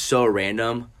 this is so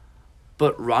random,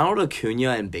 but Ronald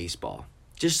Acuna in baseball.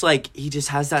 Just like, he just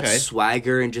has that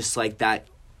swagger and just like that.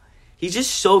 He's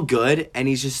just so good, and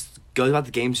he just goes about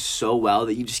the game so well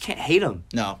that you just can't hate him.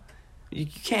 No. You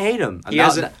can't hate him.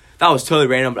 That was totally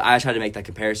random, but I tried to make that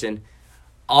comparison.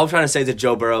 All I'm trying to say is that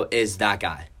Joe Burrow is that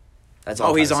guy. That's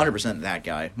all. Oh, he's 100% that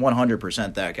guy.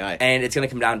 100% that guy. And it's going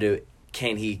to come down to,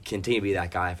 can he continue to be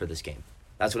that guy for this game?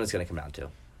 That's what it's going to come down to.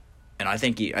 And I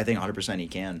think 100% he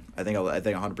can. I think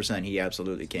 100% he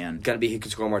absolutely can. It's going to be who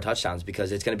can score more touchdowns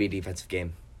because it's going to be a defensive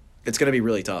game. It's going to be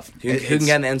really tough. Who can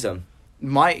get in the end zone?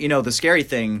 The scary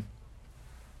thing,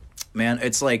 man,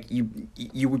 it's like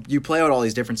you play out all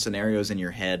these different scenarios in your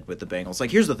head with the Bengals.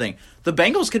 Like, here's the thing. The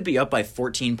Bengals could be up by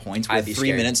 14 points with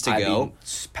 3 minutes to go. I'd be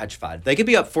petrified. They could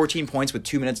be up 14 points with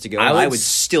 2 minutes to go. I would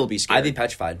still be scared. I'd be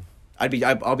petrified.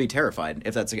 I'll be terrified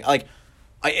if that's like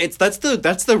that's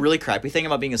the really crappy thing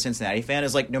about being a Cincinnati fan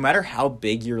is, like, no matter how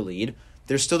big your lead,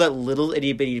 there's still that little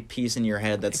itty bitty piece in your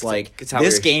head that's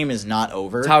this game is not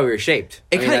over. It's how we were shaped.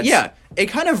 It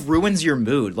kind of ruins your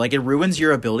mood. Like, it ruins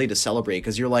your ability to celebrate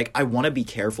because you're like, I want to be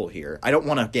careful here. I don't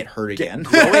want to get hurt again.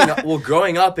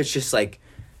 Growing up, it's just like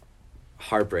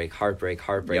heartbreak. Not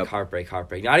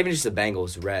even just the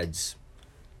Bengals, Reds,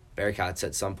 Bearcats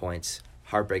at some points.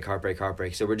 Heartbreak.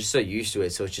 So we're just so used to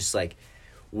it. So it's just like,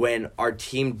 when our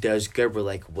team does good, we're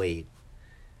like, wait,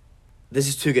 this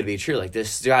is too good to be true. Like,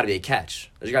 there's got to be a catch.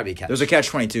 There's a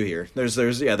catch-22 here.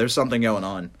 There's something going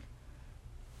on.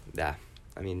 Yeah,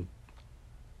 I mean,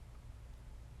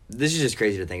 this is just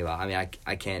crazy to think about. I mean,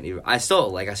 I can't even. I still,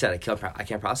 like I said, I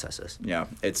can't process this. Yeah,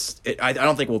 I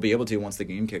don't think we'll be able to once the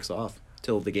game kicks off.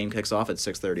 Till the game kicks off at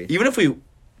 6:30. Even if we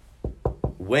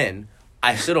win,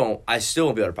 I still won't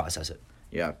be able to process it.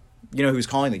 Yeah, you know who's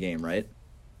calling the game, right?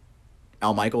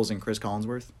 Al Michaels and Chris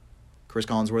Collinsworth. Chris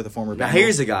Collinsworth, a former Bengal. Now,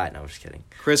 here's a guy. No, I'm just kidding.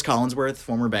 Chris Collinsworth,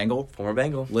 former Bengal.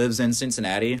 Lives in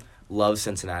Cincinnati. Loves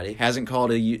Cincinnati. Hasn't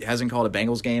called a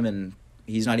Bengals game, and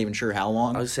he's not even sure how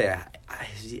long. I would say, I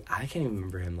can't even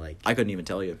remember him. Like, I couldn't even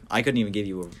tell you. I couldn't even give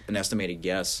you an estimated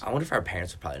guess. I wonder if our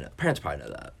parents would probably know. Parents probably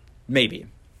know that. Maybe.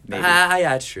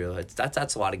 Yeah, it's true.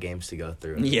 That's a lot of games to go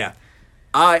through. Yeah.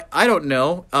 I don't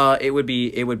know. It would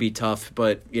be tough,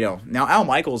 but now Al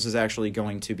Michaels is actually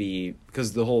going to be,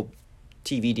 because the whole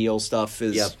TV deal stuff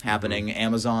is happening. Mm-hmm.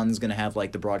 Amazon's going to have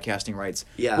like the broadcasting rights.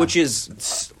 Yeah. Which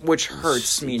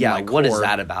hurts me to my core. Yeah, what is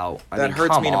that about? That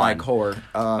hurts me to my core.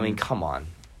 I mean, come on.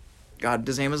 God,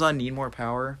 does Amazon need more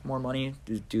power, more money?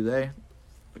 Do they?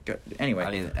 Anyway.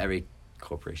 I mean, every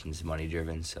corporation is money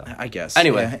driven, so. I guess.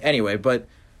 Anyway. But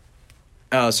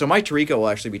so Mike Tirico will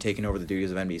actually be taking over the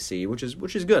duties of NBC,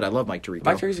 which is good. I love Mike Tirico.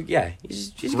 Mike Tirico,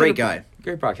 he's a great guy.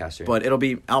 Great broadcaster. But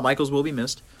Al Michaels will be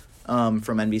missed from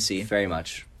NBC. Very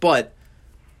much. But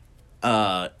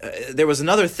there was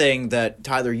another thing that,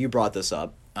 Tyler, you brought this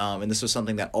up, and this was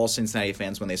something that all Cincinnati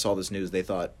fans, when they saw this news, they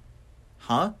thought,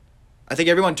 huh? I think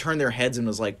everyone turned their heads and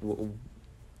was like,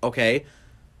 okay.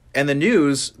 And the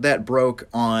news that broke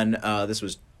on, this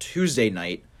was Tuesday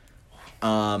night,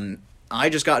 I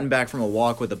just gotten back from a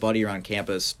walk with a buddy around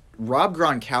campus. Rob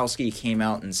Gronkowski came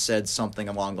out and said something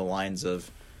along the lines of,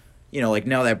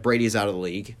 now that Brady's out of the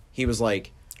league, he was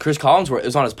like... Chris Collinsworth, it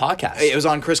was on his podcast. It was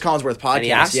on Chris Collinsworth's podcast, and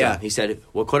he asked him, he said,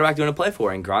 what quarterback do you want to play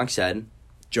for? And Gronk said...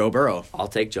 Joe Burrow. I'll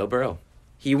take Joe Burrow.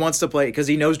 He wants to play, because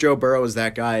he knows Joe Burrow is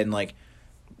that guy, and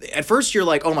at first you're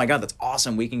like, oh my God, that's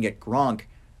awesome, we can get Gronk.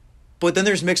 But then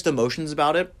there's mixed emotions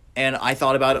about it, and I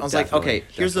thought about it, and I was like, okay,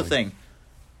 here's the thing.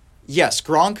 Yes,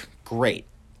 Gronk, great.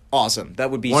 Awesome.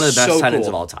 That would be one of the best tight ends cool.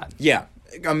 of all time. Yeah.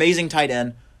 Amazing tight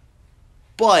end.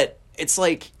 But it's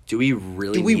like... Do we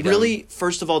need him?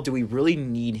 First of all, do we really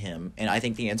need him? And I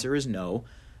think the answer is no.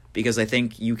 Because I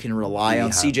think you can rely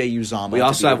on C.J. Uzomah. We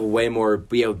also have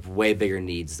way bigger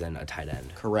needs than a tight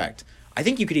end. Correct. I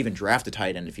think you could even draft a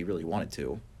tight end if you really wanted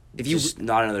to. Just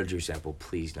not another Drew Sample,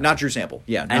 please. No. Not Drew Sample,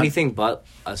 yeah. Anything but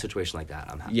a situation like that,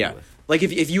 I'm happy with. Like,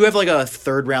 if you have, a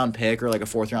third-round pick or, a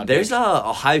fourth-round pick. There's a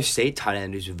Ohio State tight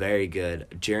end who's very good.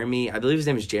 I believe his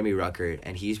name is Jeremy Ruckert,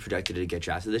 and he's projected to get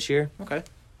drafted this year. Okay.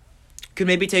 Could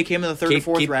maybe take him in the third or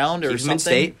fourth round or something.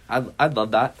 State. I'd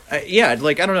love that. I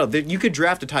don't know. You could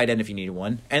draft a tight end if you needed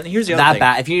one. And here's the other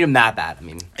thing. If you need him that bad, I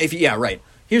mean. Right.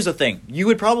 Here's the thing. You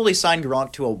would probably sign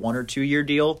Gronk to a 1 or 2 year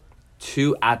deal.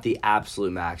 2 at the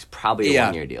absolute max. Probably a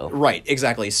 1 year deal. Right,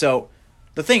 exactly. So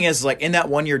the thing is, in that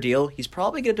 1 year deal, he's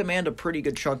probably going to demand a pretty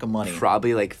good chunk of money.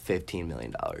 Probably $15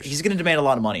 million. He's going to demand a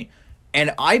lot of money.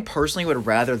 And I personally would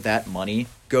rather that money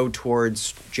go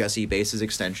towards Jesse Bates'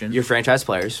 extension. Your franchise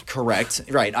players. Correct.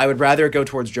 Right. I would rather go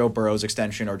towards Joe Burrow's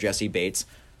extension or Jesse Bates.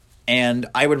 And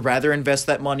I would rather invest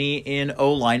that money in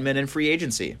O-linemen and free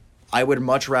agency. I would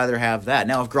much rather have that.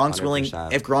 Now, if Gronk's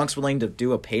 100%. willing to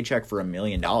do a paycheck for $1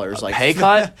 million, pay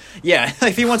cut, yeah,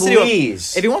 if he wants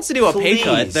to do a pay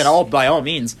cut, then by all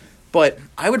means. But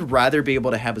I would rather be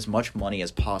able to have as much money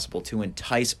as possible to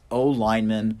entice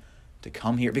O-linemen to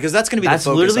come here, because that's going to be the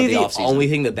focus of the offseason. That's literally the only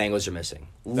thing the Bengals are missing.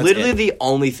 Literally the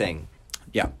only thing.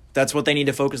 Yeah, that's what they need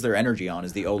to focus their energy on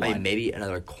is the O-line. I mean, maybe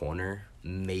another corner,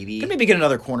 maybe. Could maybe get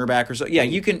another cornerback or so. Yeah,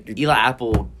 you can. Eli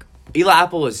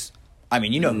Apple is. I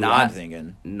mean, who I'm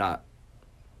thinking.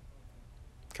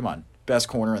 Come on, best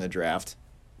corner in the draft.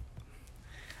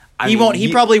 He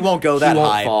probably won't go that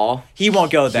high. Fall. He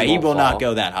won't go that. He will not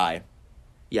go that high.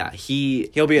 Yeah,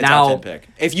 he'll be a top 10 pick.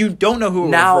 If you don't know who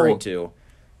we're referring to,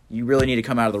 you really need to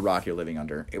come out of the rock you're living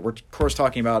under. We're of course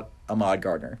talking about Ahmad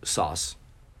Gardner. Sauce.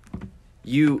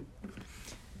 Here's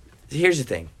the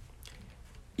thing.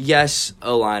 Yes,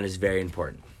 O-line is very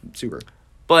important. Super.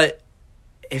 But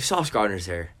if Sauce Gardner's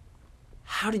there,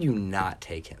 how do you not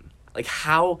take him?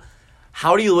 How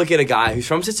do you look at a guy who's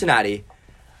from Cincinnati,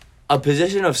 a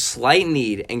position of slight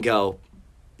need, and go,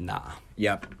 nah.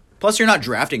 Yep. Plus, you're not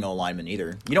drafting O-linemen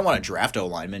either. You don't want to draft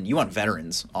O-linemen. You want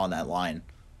veterans on that line.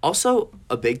 Also,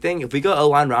 a big thing, if we go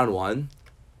O-line round 1,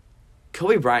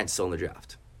 Kobe Bryant's still in the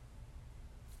draft.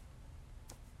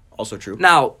 Also true.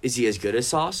 Now, is he as good as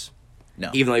Sauce? No.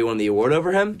 Even though he won the award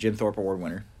over him? Jim Thorpe Award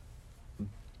winner.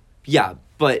 Yeah,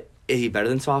 but is he better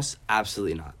than Sauce?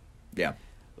 Absolutely not. Yeah.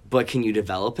 But can you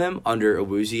develop him under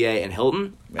Awuzie and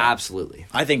Hilton? Yeah. Absolutely.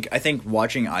 I think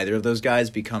watching either of those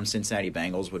guys become Cincinnati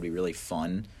Bengals would be really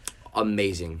fun.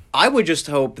 Amazing. I would just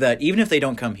hope that even if they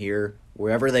don't come here,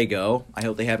 wherever they go, I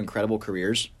hope they have incredible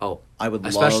careers. Oh, I would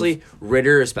especially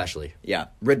Ritter, especially. Yeah,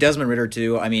 Desmond Ritter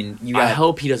too. I mean, I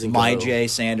hope he doesn't go. J.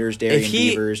 Sanders, Darian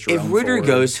Beavers, Jerome if Ritter Ford.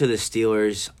 goes to the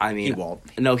Steelers, I mean, he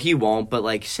won't. No, he won't.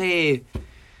 But say,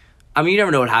 I mean, you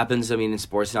never know what happens. I mean, in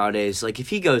sports nowadays, if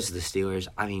he goes to the Steelers,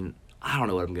 I mean, I don't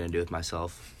know what I'm going to do with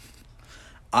myself.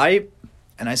 I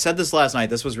said this last night.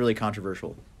 This was really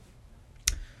controversial.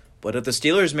 But if the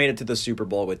Steelers made it to the Super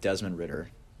Bowl with Desmond Ritter,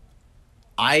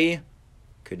 I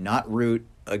could not root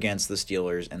against the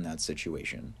Steelers in that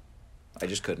situation. I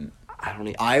just couldn't.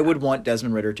 I would want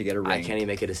Desmond Ritter to get a ring. I can't even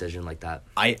make a decision like that.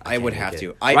 I would have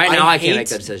to. Right now, I can't make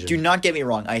that decision. Do not get me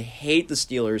wrong. I hate the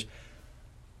Steelers,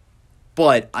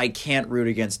 but I can't root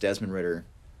against Desmond Ritter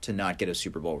to not get a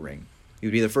Super Bowl ring. He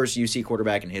would be the first UC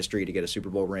quarterback in history to get a Super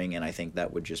Bowl ring, and I think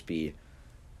that would just be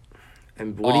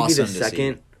And would he be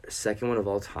the second one of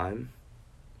all time?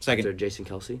 Second. After Jason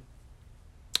Kelce?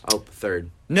 Oh,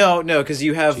 third. No, because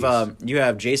you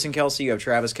have Jason Kelsey, you have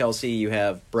Travis Kelsey, you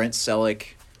have Brent Selleck.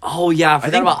 Oh yeah,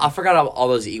 I forgot about all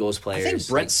those Eagles players. I think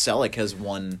Brent Selleck has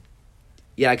won.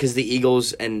 Yeah, because the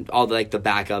Eagles and all the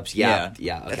backups. Yeah.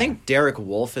 Okay. I think Derek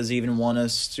Wolfe has even won a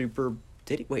Super.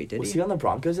 Did he? Wait, was he on the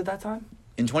Broncos at that time?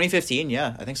 In 2015,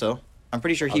 yeah, I think so. I'm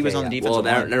pretty sure he was on the defensive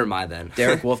line. Well, never mind then.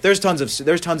 Derek Wolfe. There's tons of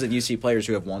UC players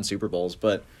who have won Super Bowls,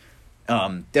 but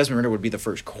Desmond Ridder would be the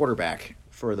first quarterback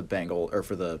for the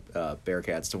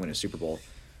Bearcats to win a Super Bowl.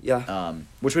 Yeah.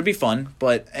 Which would be fun,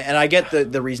 and I get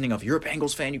the reasoning of you're a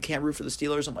Bengals fan, you can't root for the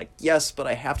Steelers. I'm like, yes, but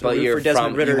I have to root for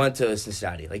Desmond Ridder. You went to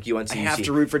Cincinnati, you went to UC. I have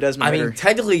to root for Desmond Ridder. I mean,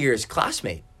 technically you're his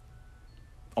classmate.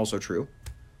 Also true.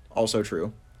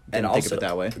 Didn't think of it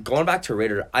that way. Going back to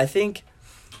Ridder, I think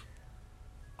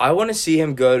I want to see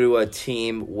him go to a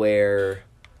team where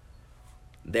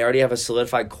they already have a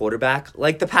solidified quarterback,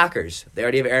 like the Packers. They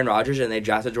already have Aaron Rodgers, and they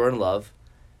drafted Jordan Love.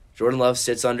 Jordan Love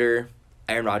sits under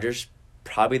Aaron Rodgers,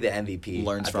 probably the MVP.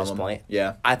 Learns at from this him. point.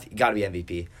 Yeah, got to be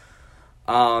MVP.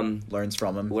 Learns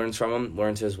from him.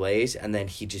 Learns his ways, and then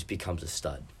he just becomes a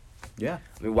stud. Yeah.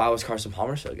 I mean, why was Carson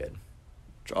Palmer so good?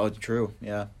 Oh, true.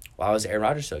 Yeah. Why was Aaron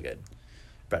Rodgers so good?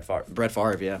 Brett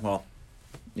Favre. Yeah. Well,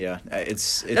 yeah. It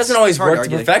doesn't always work to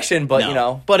perfection, but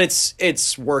no. But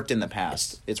it's worked in the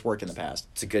past. It's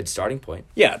a good starting point.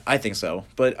 Yeah, I think so.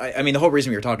 But I mean, the whole reason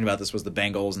we were talking about this was the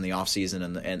Bengals and the offseason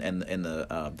and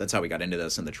the that's how we got into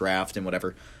this and the draft and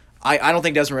whatever. I don't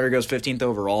think Desmond Ridder goes 15th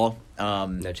overall.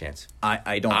 No chance.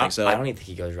 I don't think so. I don't even think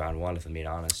he goes round one, if I'm being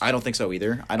honest. I don't think so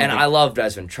either. I love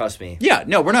Desmond. Trust me. Yeah,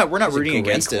 no, we're not rooting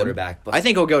against him. Quarterback, but I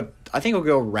think he'll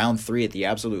go round 3 at the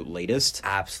absolute latest.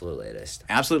 Absolute latest.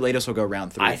 Absolute latest will go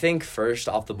round 3. I think first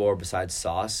off the board, besides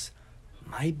Sauce,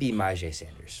 might be Myjai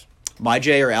Sanders.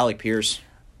 Myjai or Alec Pierce.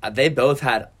 They both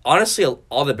had, honestly,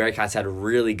 all the Bearcats had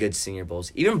really good Senior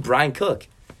Bowls. Even Brian Cook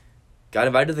got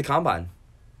invited to the Combine.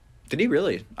 Did he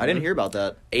really? I didn't hear about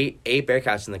that. 8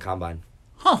 Bearcats in the Combine.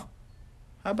 Huh.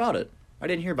 How about it? I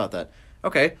didn't hear about that.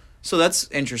 Okay, so that's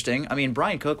interesting. I mean,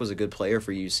 Brian Cook was a good player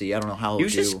for UC. I don't know how he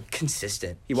was just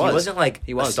consistent. He wasn't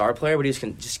a star player, but he was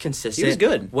just consistent. He was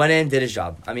good. Went in, did his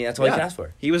job. I mean, that's all you can ask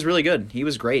for. He was really good. He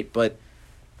was great, but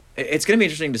it's going to be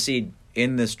interesting to see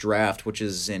in this draft, which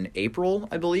is in April,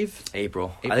 I believe.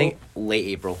 April. I think late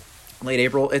April. Late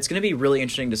April. It's going to be really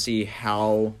interesting to see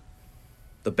how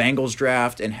the Bengals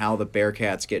draft and how the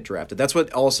Bearcats get drafted. That's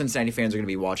what all Cincinnati fans are going to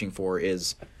be watching for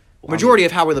is majority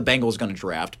of how are the Bengals going to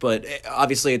draft. But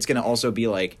obviously it's going to also be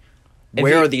like,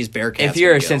 where are these Bearcats? If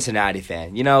you're a Cincinnati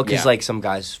fan, because some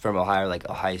guys from Ohio,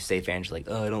 Ohio State fans, are like,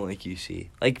 oh, I don't like UC.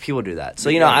 People do that. So,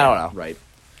 I don't know. Right.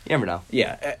 You never know.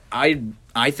 Yeah.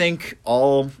 I think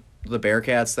all the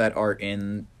Bearcats that are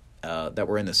that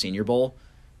were in the Senior Bowl,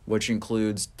 which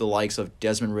includes the likes of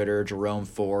Desmond Ridder, Jerome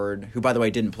Ford, who, by the way,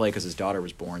 didn't play because his daughter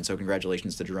was born, so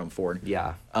congratulations to Jerome Ford.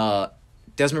 Yeah.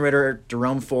 Desmond Ridder,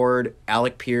 Jerome Ford,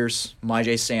 Alec Pierce,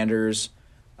 Myjai Sanders,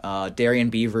 Darian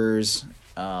Beavers.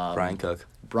 Brian Cook.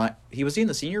 Was he in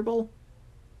the Senior Bowl?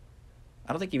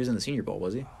 I don't think he was in the Senior Bowl,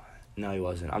 was he? No, he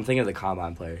wasn't. I'm thinking of the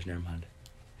Combine players. Never mind.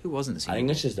 Who was in the Senior Bowl? I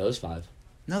think it's just those 5.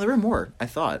 No, there were more, I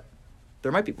thought.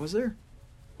 There might be. Was there?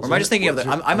 Or am I just thinking of the...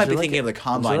 I might be thinking of the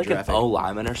Combine draft. An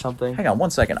O-lineman or something? Hang on 1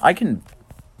 second. I feel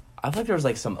like there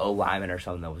was some O-lineman or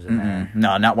something that was in there.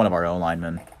 No, not one of our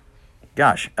O-linemen.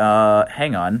 Gosh.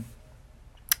 Hang on.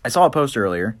 I saw a post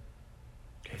earlier.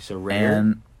 Okay, so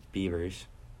Ridder, Beavers,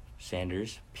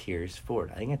 Sanders, Pierce,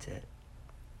 Ford. I think that's it.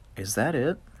 Is that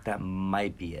it? That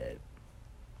might be it.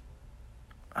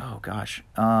 Oh, gosh.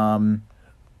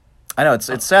 I know,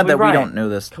 it's sad that we don't know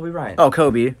this. Kobe Bryant. Oh,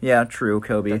 Kobe. Yeah, true,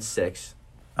 Kobe. That's 6.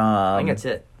 I think that's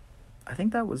it. I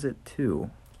think that was it,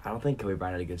 too. I don't think Kobe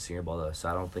Bryant had a good Senior Bowl, though, so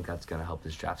I don't think that's going to help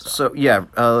this draft style. So, yeah,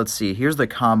 let's see. Here's the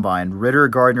Combine. Ridder,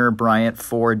 Gardner, Bryant,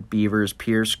 Ford, Beavers,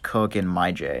 Pierce, Cook, and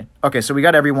Myjai. Okay, so we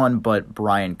got everyone but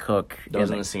Brian Cook. That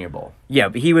was in the Senior Bowl. Yeah,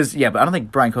 but but I don't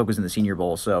think Brian Cook was in the Senior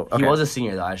Bowl, so... Okay. He was a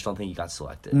senior, though. I just don't think he got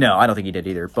selected. No, I don't think he did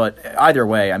either. But either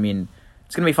way, I mean...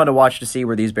 It's going to be fun to watch to see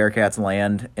where these Bearcats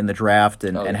land in the draft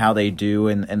and how they do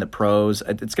in the pros.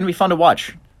 It's going to be fun to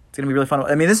watch. It's going to be really fun.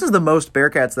 I mean, this is the most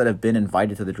Bearcats that have been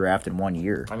invited to the draft in 1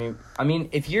 year. I mean,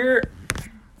 if you're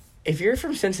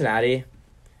from Cincinnati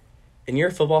and you're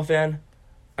a football fan,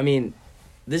 I mean,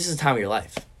 this is the time of your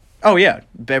life. Oh, yeah.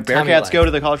 Bearcats go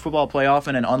to the college football playoff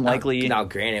in an unlikely... Now,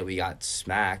 granted, we got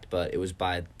smacked, but it was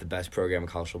by the best program in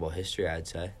college football history, I'd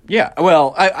say. Yeah,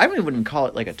 well, I wouldn't call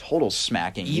it a total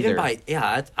smacking either.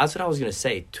 That's what I was going to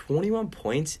say. 21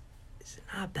 points is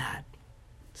not bad.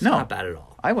 It's not bad at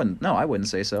all. I wouldn't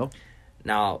say so.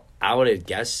 Now, I would have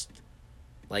guessed,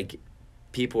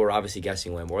 people were obviously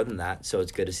guessing way more than that, so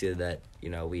it's good to see that,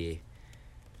 we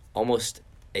almost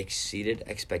exceeded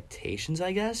expectations,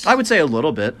 I guess. I would say a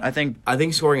little bit. I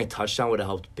think scoring a touchdown would have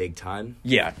helped big time.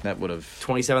 Yeah, that would have.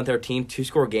 27-13,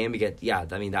 2-score game. That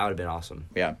would have been awesome.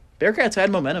 Yeah. Bearcats had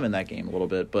momentum in that game a little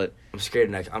bit, but I'm scared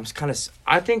next.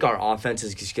 I think our offense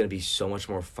is just going to be so much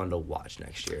more fun to watch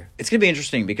next year. It's going to be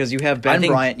interesting because you have Ben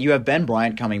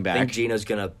Bryant coming back. I think Gino's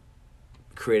going to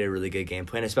create a really good game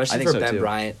plan, especially for Ben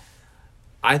Bryant.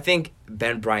 I think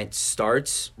Ben Bryant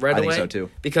starts right away. I think so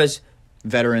too. Because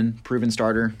veteran, proven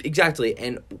starter. Exactly.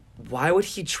 And why would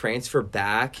he transfer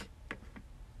back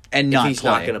and not if he's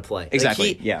not going to play?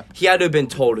 Exactly. He had to have been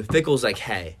told. Fickle's like,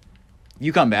 hey,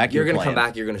 you come back, you're going to come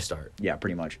back, you're going to start. Yeah,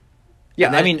 pretty much.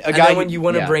 Yeah, then, a guy when you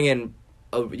want to bring in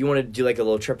you want to do like a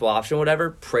little triple option,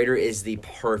 whatever, Prater is the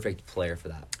perfect player for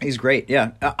that. He's great,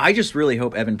 yeah. I just really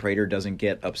hope Evan Prater doesn't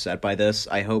get upset by this.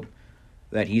 I hope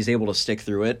that he's able to stick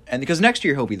through it, and because next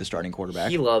year he'll be the starting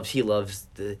quarterback. He loves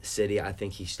the city. I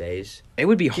think he stays. It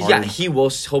would be hard. Yeah,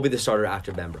 he'll be the starter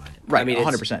after Ben Bryant. Right,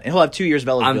 100%. He'll have 2 years of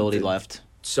eligibility left.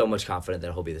 So much confident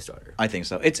that he'll be the starter. I think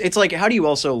so. It's like, how do you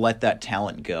also let that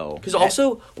talent go? Because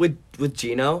also with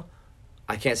Gino,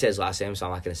 I can't say his last name, so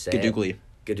I'm not going to say Gadugli.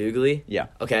 Gadugli? Yeah.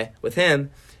 Okay. With him,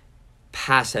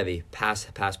 pass heavy. Pass.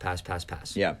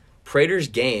 Yeah. Prater's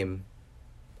game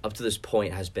up to this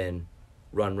point has been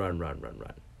run.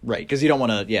 Right, because you don't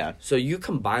want to, yeah. So you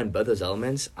combine both those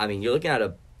elements, I mean, you're looking at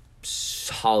a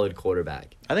solid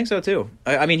quarterback. I think so, too.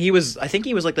 I think he was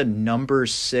like the number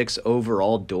 6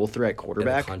 overall dual threat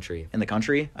quarterback. In the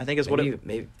country. I think is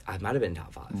maybe I might have been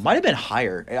top 5. Might have been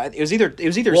higher. It was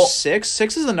either 6.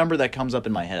 6 is the number that comes up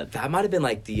in my head. That might have been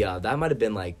like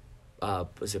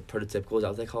was it prototypical? Is that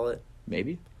what they call it?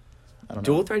 Maybe. I don't know.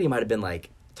 Dual threat, he might have been like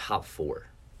top 4.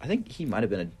 I think he might have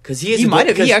been he actually might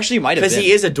have been. Because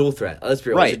he is a dual threat. Let's be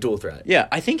real. Right. He's a dual threat. Yeah,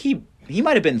 I think he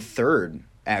might have been 3rd,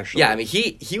 actually. Yeah, I mean,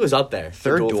 he was up there.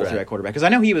 3rd dual threat quarterback. Because I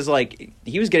know he was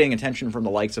getting attention from the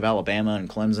likes of Alabama and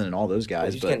Clemson and all those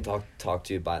guys. He's getting talked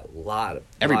to by a lot of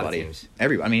teams.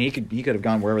 Everybody. I mean, he could have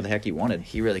gone wherever the heck he wanted.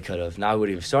 He really could have. Now, would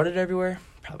he have started everywhere?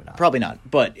 Probably not.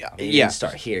 But he didn't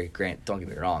start here. Grant, don't get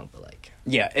me wrong, but like.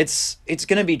 Yeah, it's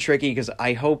going to be tricky because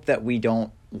I hope that we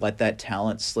don't let that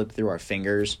talent slip through our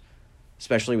fingers,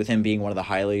 especially with him being one of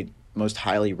the most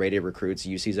highly rated recruits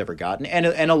UC's ever gotten, and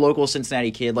a local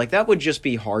Cincinnati kid. Like, that would just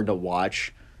be hard to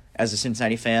watch as a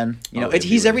Cincinnati fan. You know, he's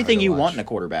really everything you want in a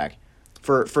quarterback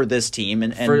for this team,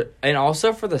 and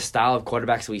also for the style of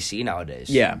quarterbacks we see nowadays.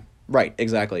 Yeah, right,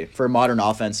 exactly. For modern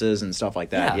offenses and stuff like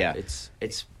that. Yeah.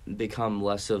 It's become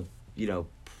less of,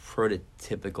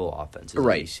 prototypical offenses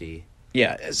right. that you see.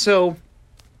 Yeah, so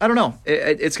I don't know.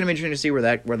 It's going to be interesting to see where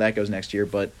that goes next year.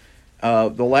 But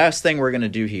the last thing we're going to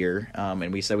do here,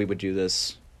 and we said we would do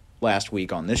this last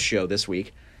week on this show this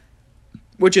week,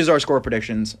 which is our score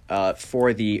predictions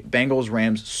for the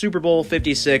Bengals-Rams Super Bowl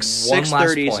 56,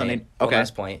 6:30 Sunday. Okay.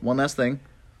 One last thing.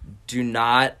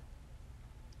 The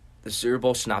Super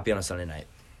Bowl should not be on a Sunday night.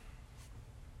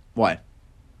 Why?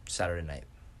 Saturday night.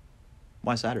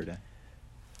 Why Saturday?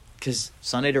 Because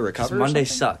Sunday to recover.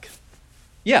 Mondays suck.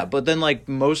 Yeah, but then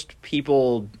most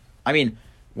people, I mean,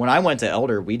 when I went to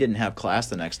Elder, we didn't have class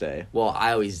the next day. Well,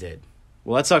 I always did.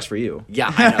 Well, that sucks for you.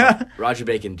 Yeah, I know. Roger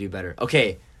Bacon, do better.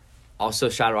 Okay, also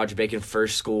shout out Roger Bacon,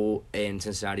 first school in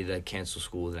Cincinnati to cancel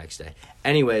school the next day.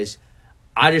 Anyways,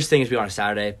 I just think it's be on a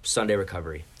Saturday, Sunday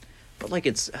recovery. But I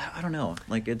don't know.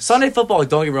 It's Sunday football,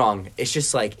 don't get me wrong. It's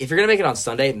just if you're going to make it on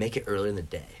Sunday, make it early in the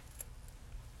day.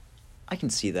 I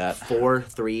can see that. 4,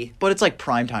 3. But it's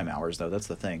primetime hours, though. That's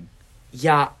the thing.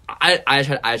 Yeah, I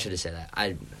should have said that.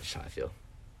 That's how I feel.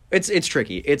 It's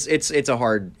tricky. It's a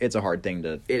hard thing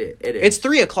to. It is. It's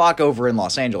 3:00 over in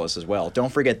Los Angeles as well.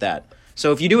 Don't forget that.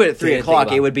 So if you do it at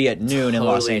 3:00, it would be at noon in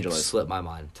Los Angeles. Totally slipped my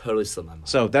mind.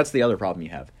 So that's the other problem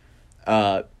you have.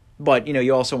 But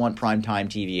you also want primetime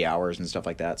TV hours and stuff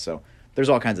like that. So there's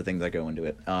all kinds of things that go into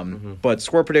it. But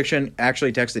score prediction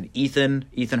actually texted Ethan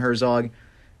Herzog.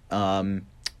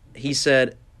 He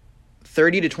said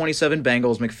 30-27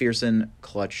 Bengals. McPherson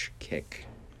clutch kick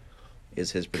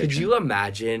is his prediction. Could you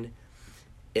imagine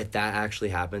if that actually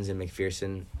happens and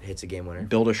McPherson hits a game winner?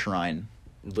 Build a shrine.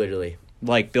 Literally.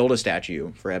 Build a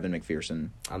statue for Evan McPherson.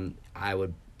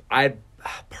 I'd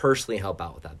personally help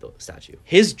out with that statue.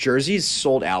 His jersey's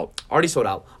sold out. Already sold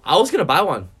out. I was gonna buy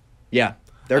one. Yeah,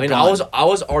 they're gone. I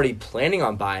was already planning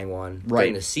on buying one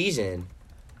during the season,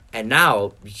 and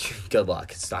now, good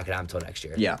luck. It's not gonna happen until next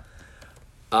year. Yeah.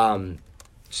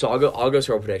 So I'll go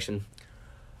score prediction.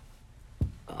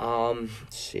 Let's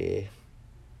see.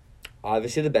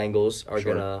 Obviously the Bengals are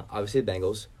gonna. Obviously the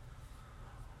Bengals.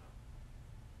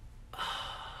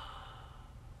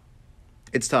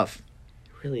 It's tough.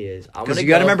 really is. Because you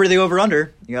got to remember the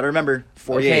over-under. You got to remember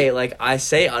 48. Okay, like, I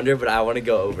say under, but I want to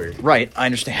go over. Right, I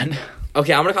understand.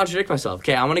 Okay, I'm going to contradict myself.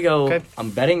 Okay, I'm going to go. Okay.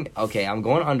 I'm betting. Okay, I'm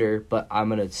going under, but I'm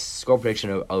going to score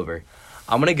prediction over.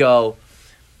 I'm going to go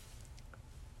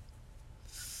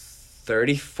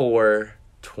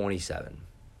 34-27.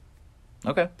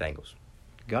 Okay. Bengals.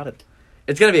 Got it.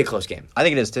 It's going to be a close game. I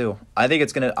think it is, too. I think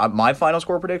it's going to... my final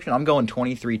score prediction, I'm going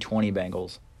 23-20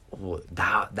 Bengals.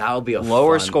 That'll be a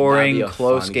lower fun, scoring,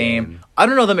 close game. I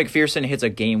don't know that McPherson hits a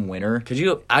game winner. Could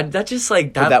you? That just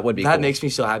like that. That would be. That cool. makes me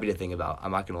so happy to think about.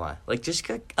 I'm not gonna lie. Like, just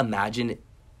imagine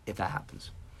if that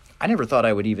happens. I never thought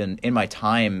I would even, in my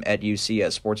time at UC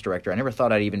as sports director, I never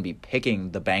thought I'd even be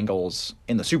picking the Bengals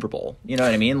in the Super Bowl. You know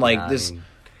what I mean? Like this.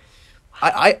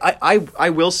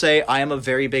 I will say I am a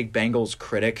very big Bengals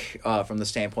critic from the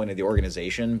standpoint of the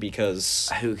organization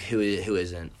because who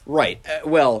isn't right.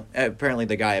 Well, apparently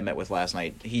the guy I met with last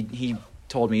night, he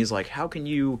told me, he's like, how can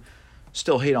you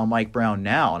still hate on Mike Brown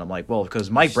now? And I'm like, well,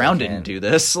 because Mike Brown didn't do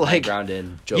this. Like Mike Brown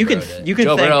did. Joe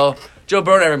Burrow did. Joe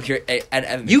Burrow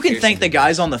and you can thank the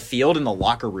guys on the field in the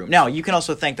locker room. Now you can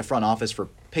also thank the front office for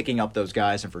picking up those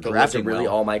guys and for drafting. Was it really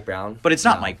all Mike Brown? But it's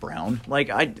not Mike Brown. Like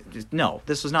no,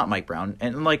 this was not Mike Brown.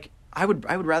 And like I would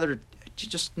rather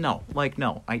just no. Like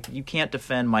no, you can't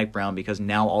defend Mike Brown because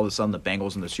now all of a sudden the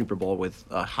Bengals in the Super Bowl with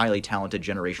a highly talented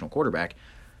generational quarterback.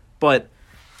 But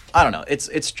I don't know.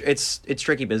 It's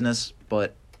tricky business,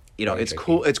 but you know, it's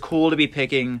cool. It's cool to be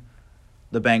picking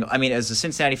the Bengals. I mean, as a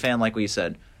Cincinnati fan, like we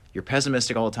said, you're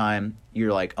pessimistic all the time.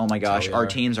 You're like, oh my gosh, our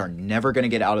teams are never going to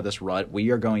get out of this rut. We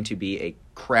are going to be a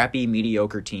crappy,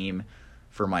 mediocre team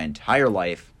for my entire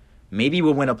life. Maybe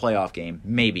we'll win a playoff game.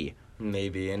 Maybe.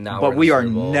 And now but we are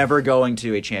never going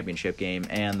to a championship game.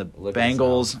 And the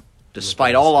Bengals,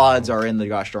 despite all odds, are in the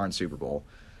gosh darn Super Bowl.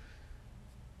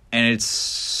 And it's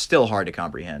still hard to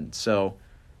comprehend. So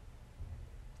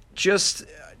just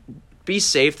be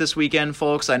safe this weekend,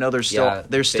 folks. I know there's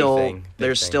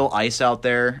still ice out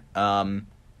there.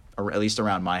 Or at least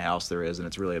around my house there is, and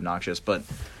it's really obnoxious. But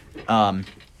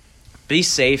be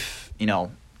safe. You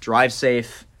know, drive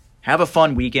safe. Have a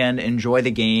fun weekend. Enjoy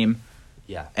the game.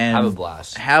 Yeah, and have a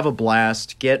blast. Have a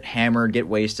blast. Get hammered. Get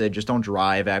wasted. Just don't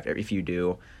drive if you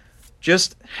do.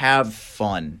 Just have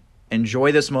fun.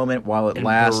 Enjoy this moment while it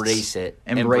lasts. Embrace it.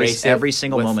 Embrace every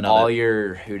single moment of it. All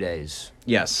your who days.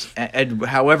 Yes. And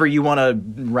however you want to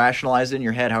rationalize it in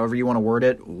your head, however you want to word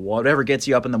it, whatever gets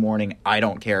you up in the morning, I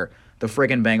don't care. The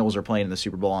friggin' Bengals are playing in the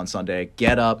Super Bowl on Sunday.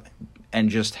 Get up and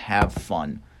just have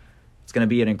fun. It's going to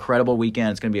be an incredible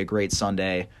weekend. It's going to be a great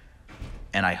Sunday.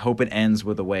 And I hope it ends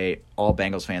with the way all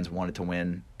Bengals fans want it to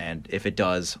win. And if it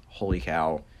does, holy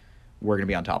cow, we're going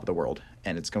to be on top of the world.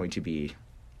 And it's going to be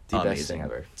amazing. Best thing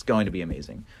ever. It's going to be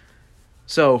amazing.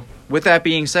 So, with that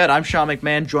being said, I'm Sean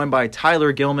McMahon, joined by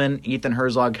Tyler Gilman. Ethan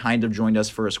Herzog kind of joined us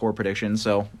for a score prediction,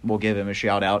 so we'll give him a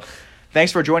shout-out.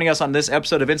 Thanks for joining us on this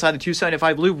episode of Inside the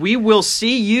 275 Loop. We will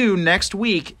see you next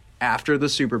week after the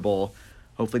Super Bowl.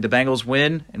 Hopefully the Bengals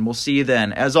win, and we'll see you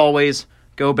then. As always,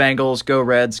 go Bengals, go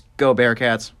Reds, go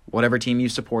Bearcats, whatever team you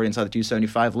support inside the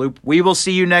 275 Loop. We will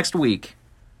see you next week.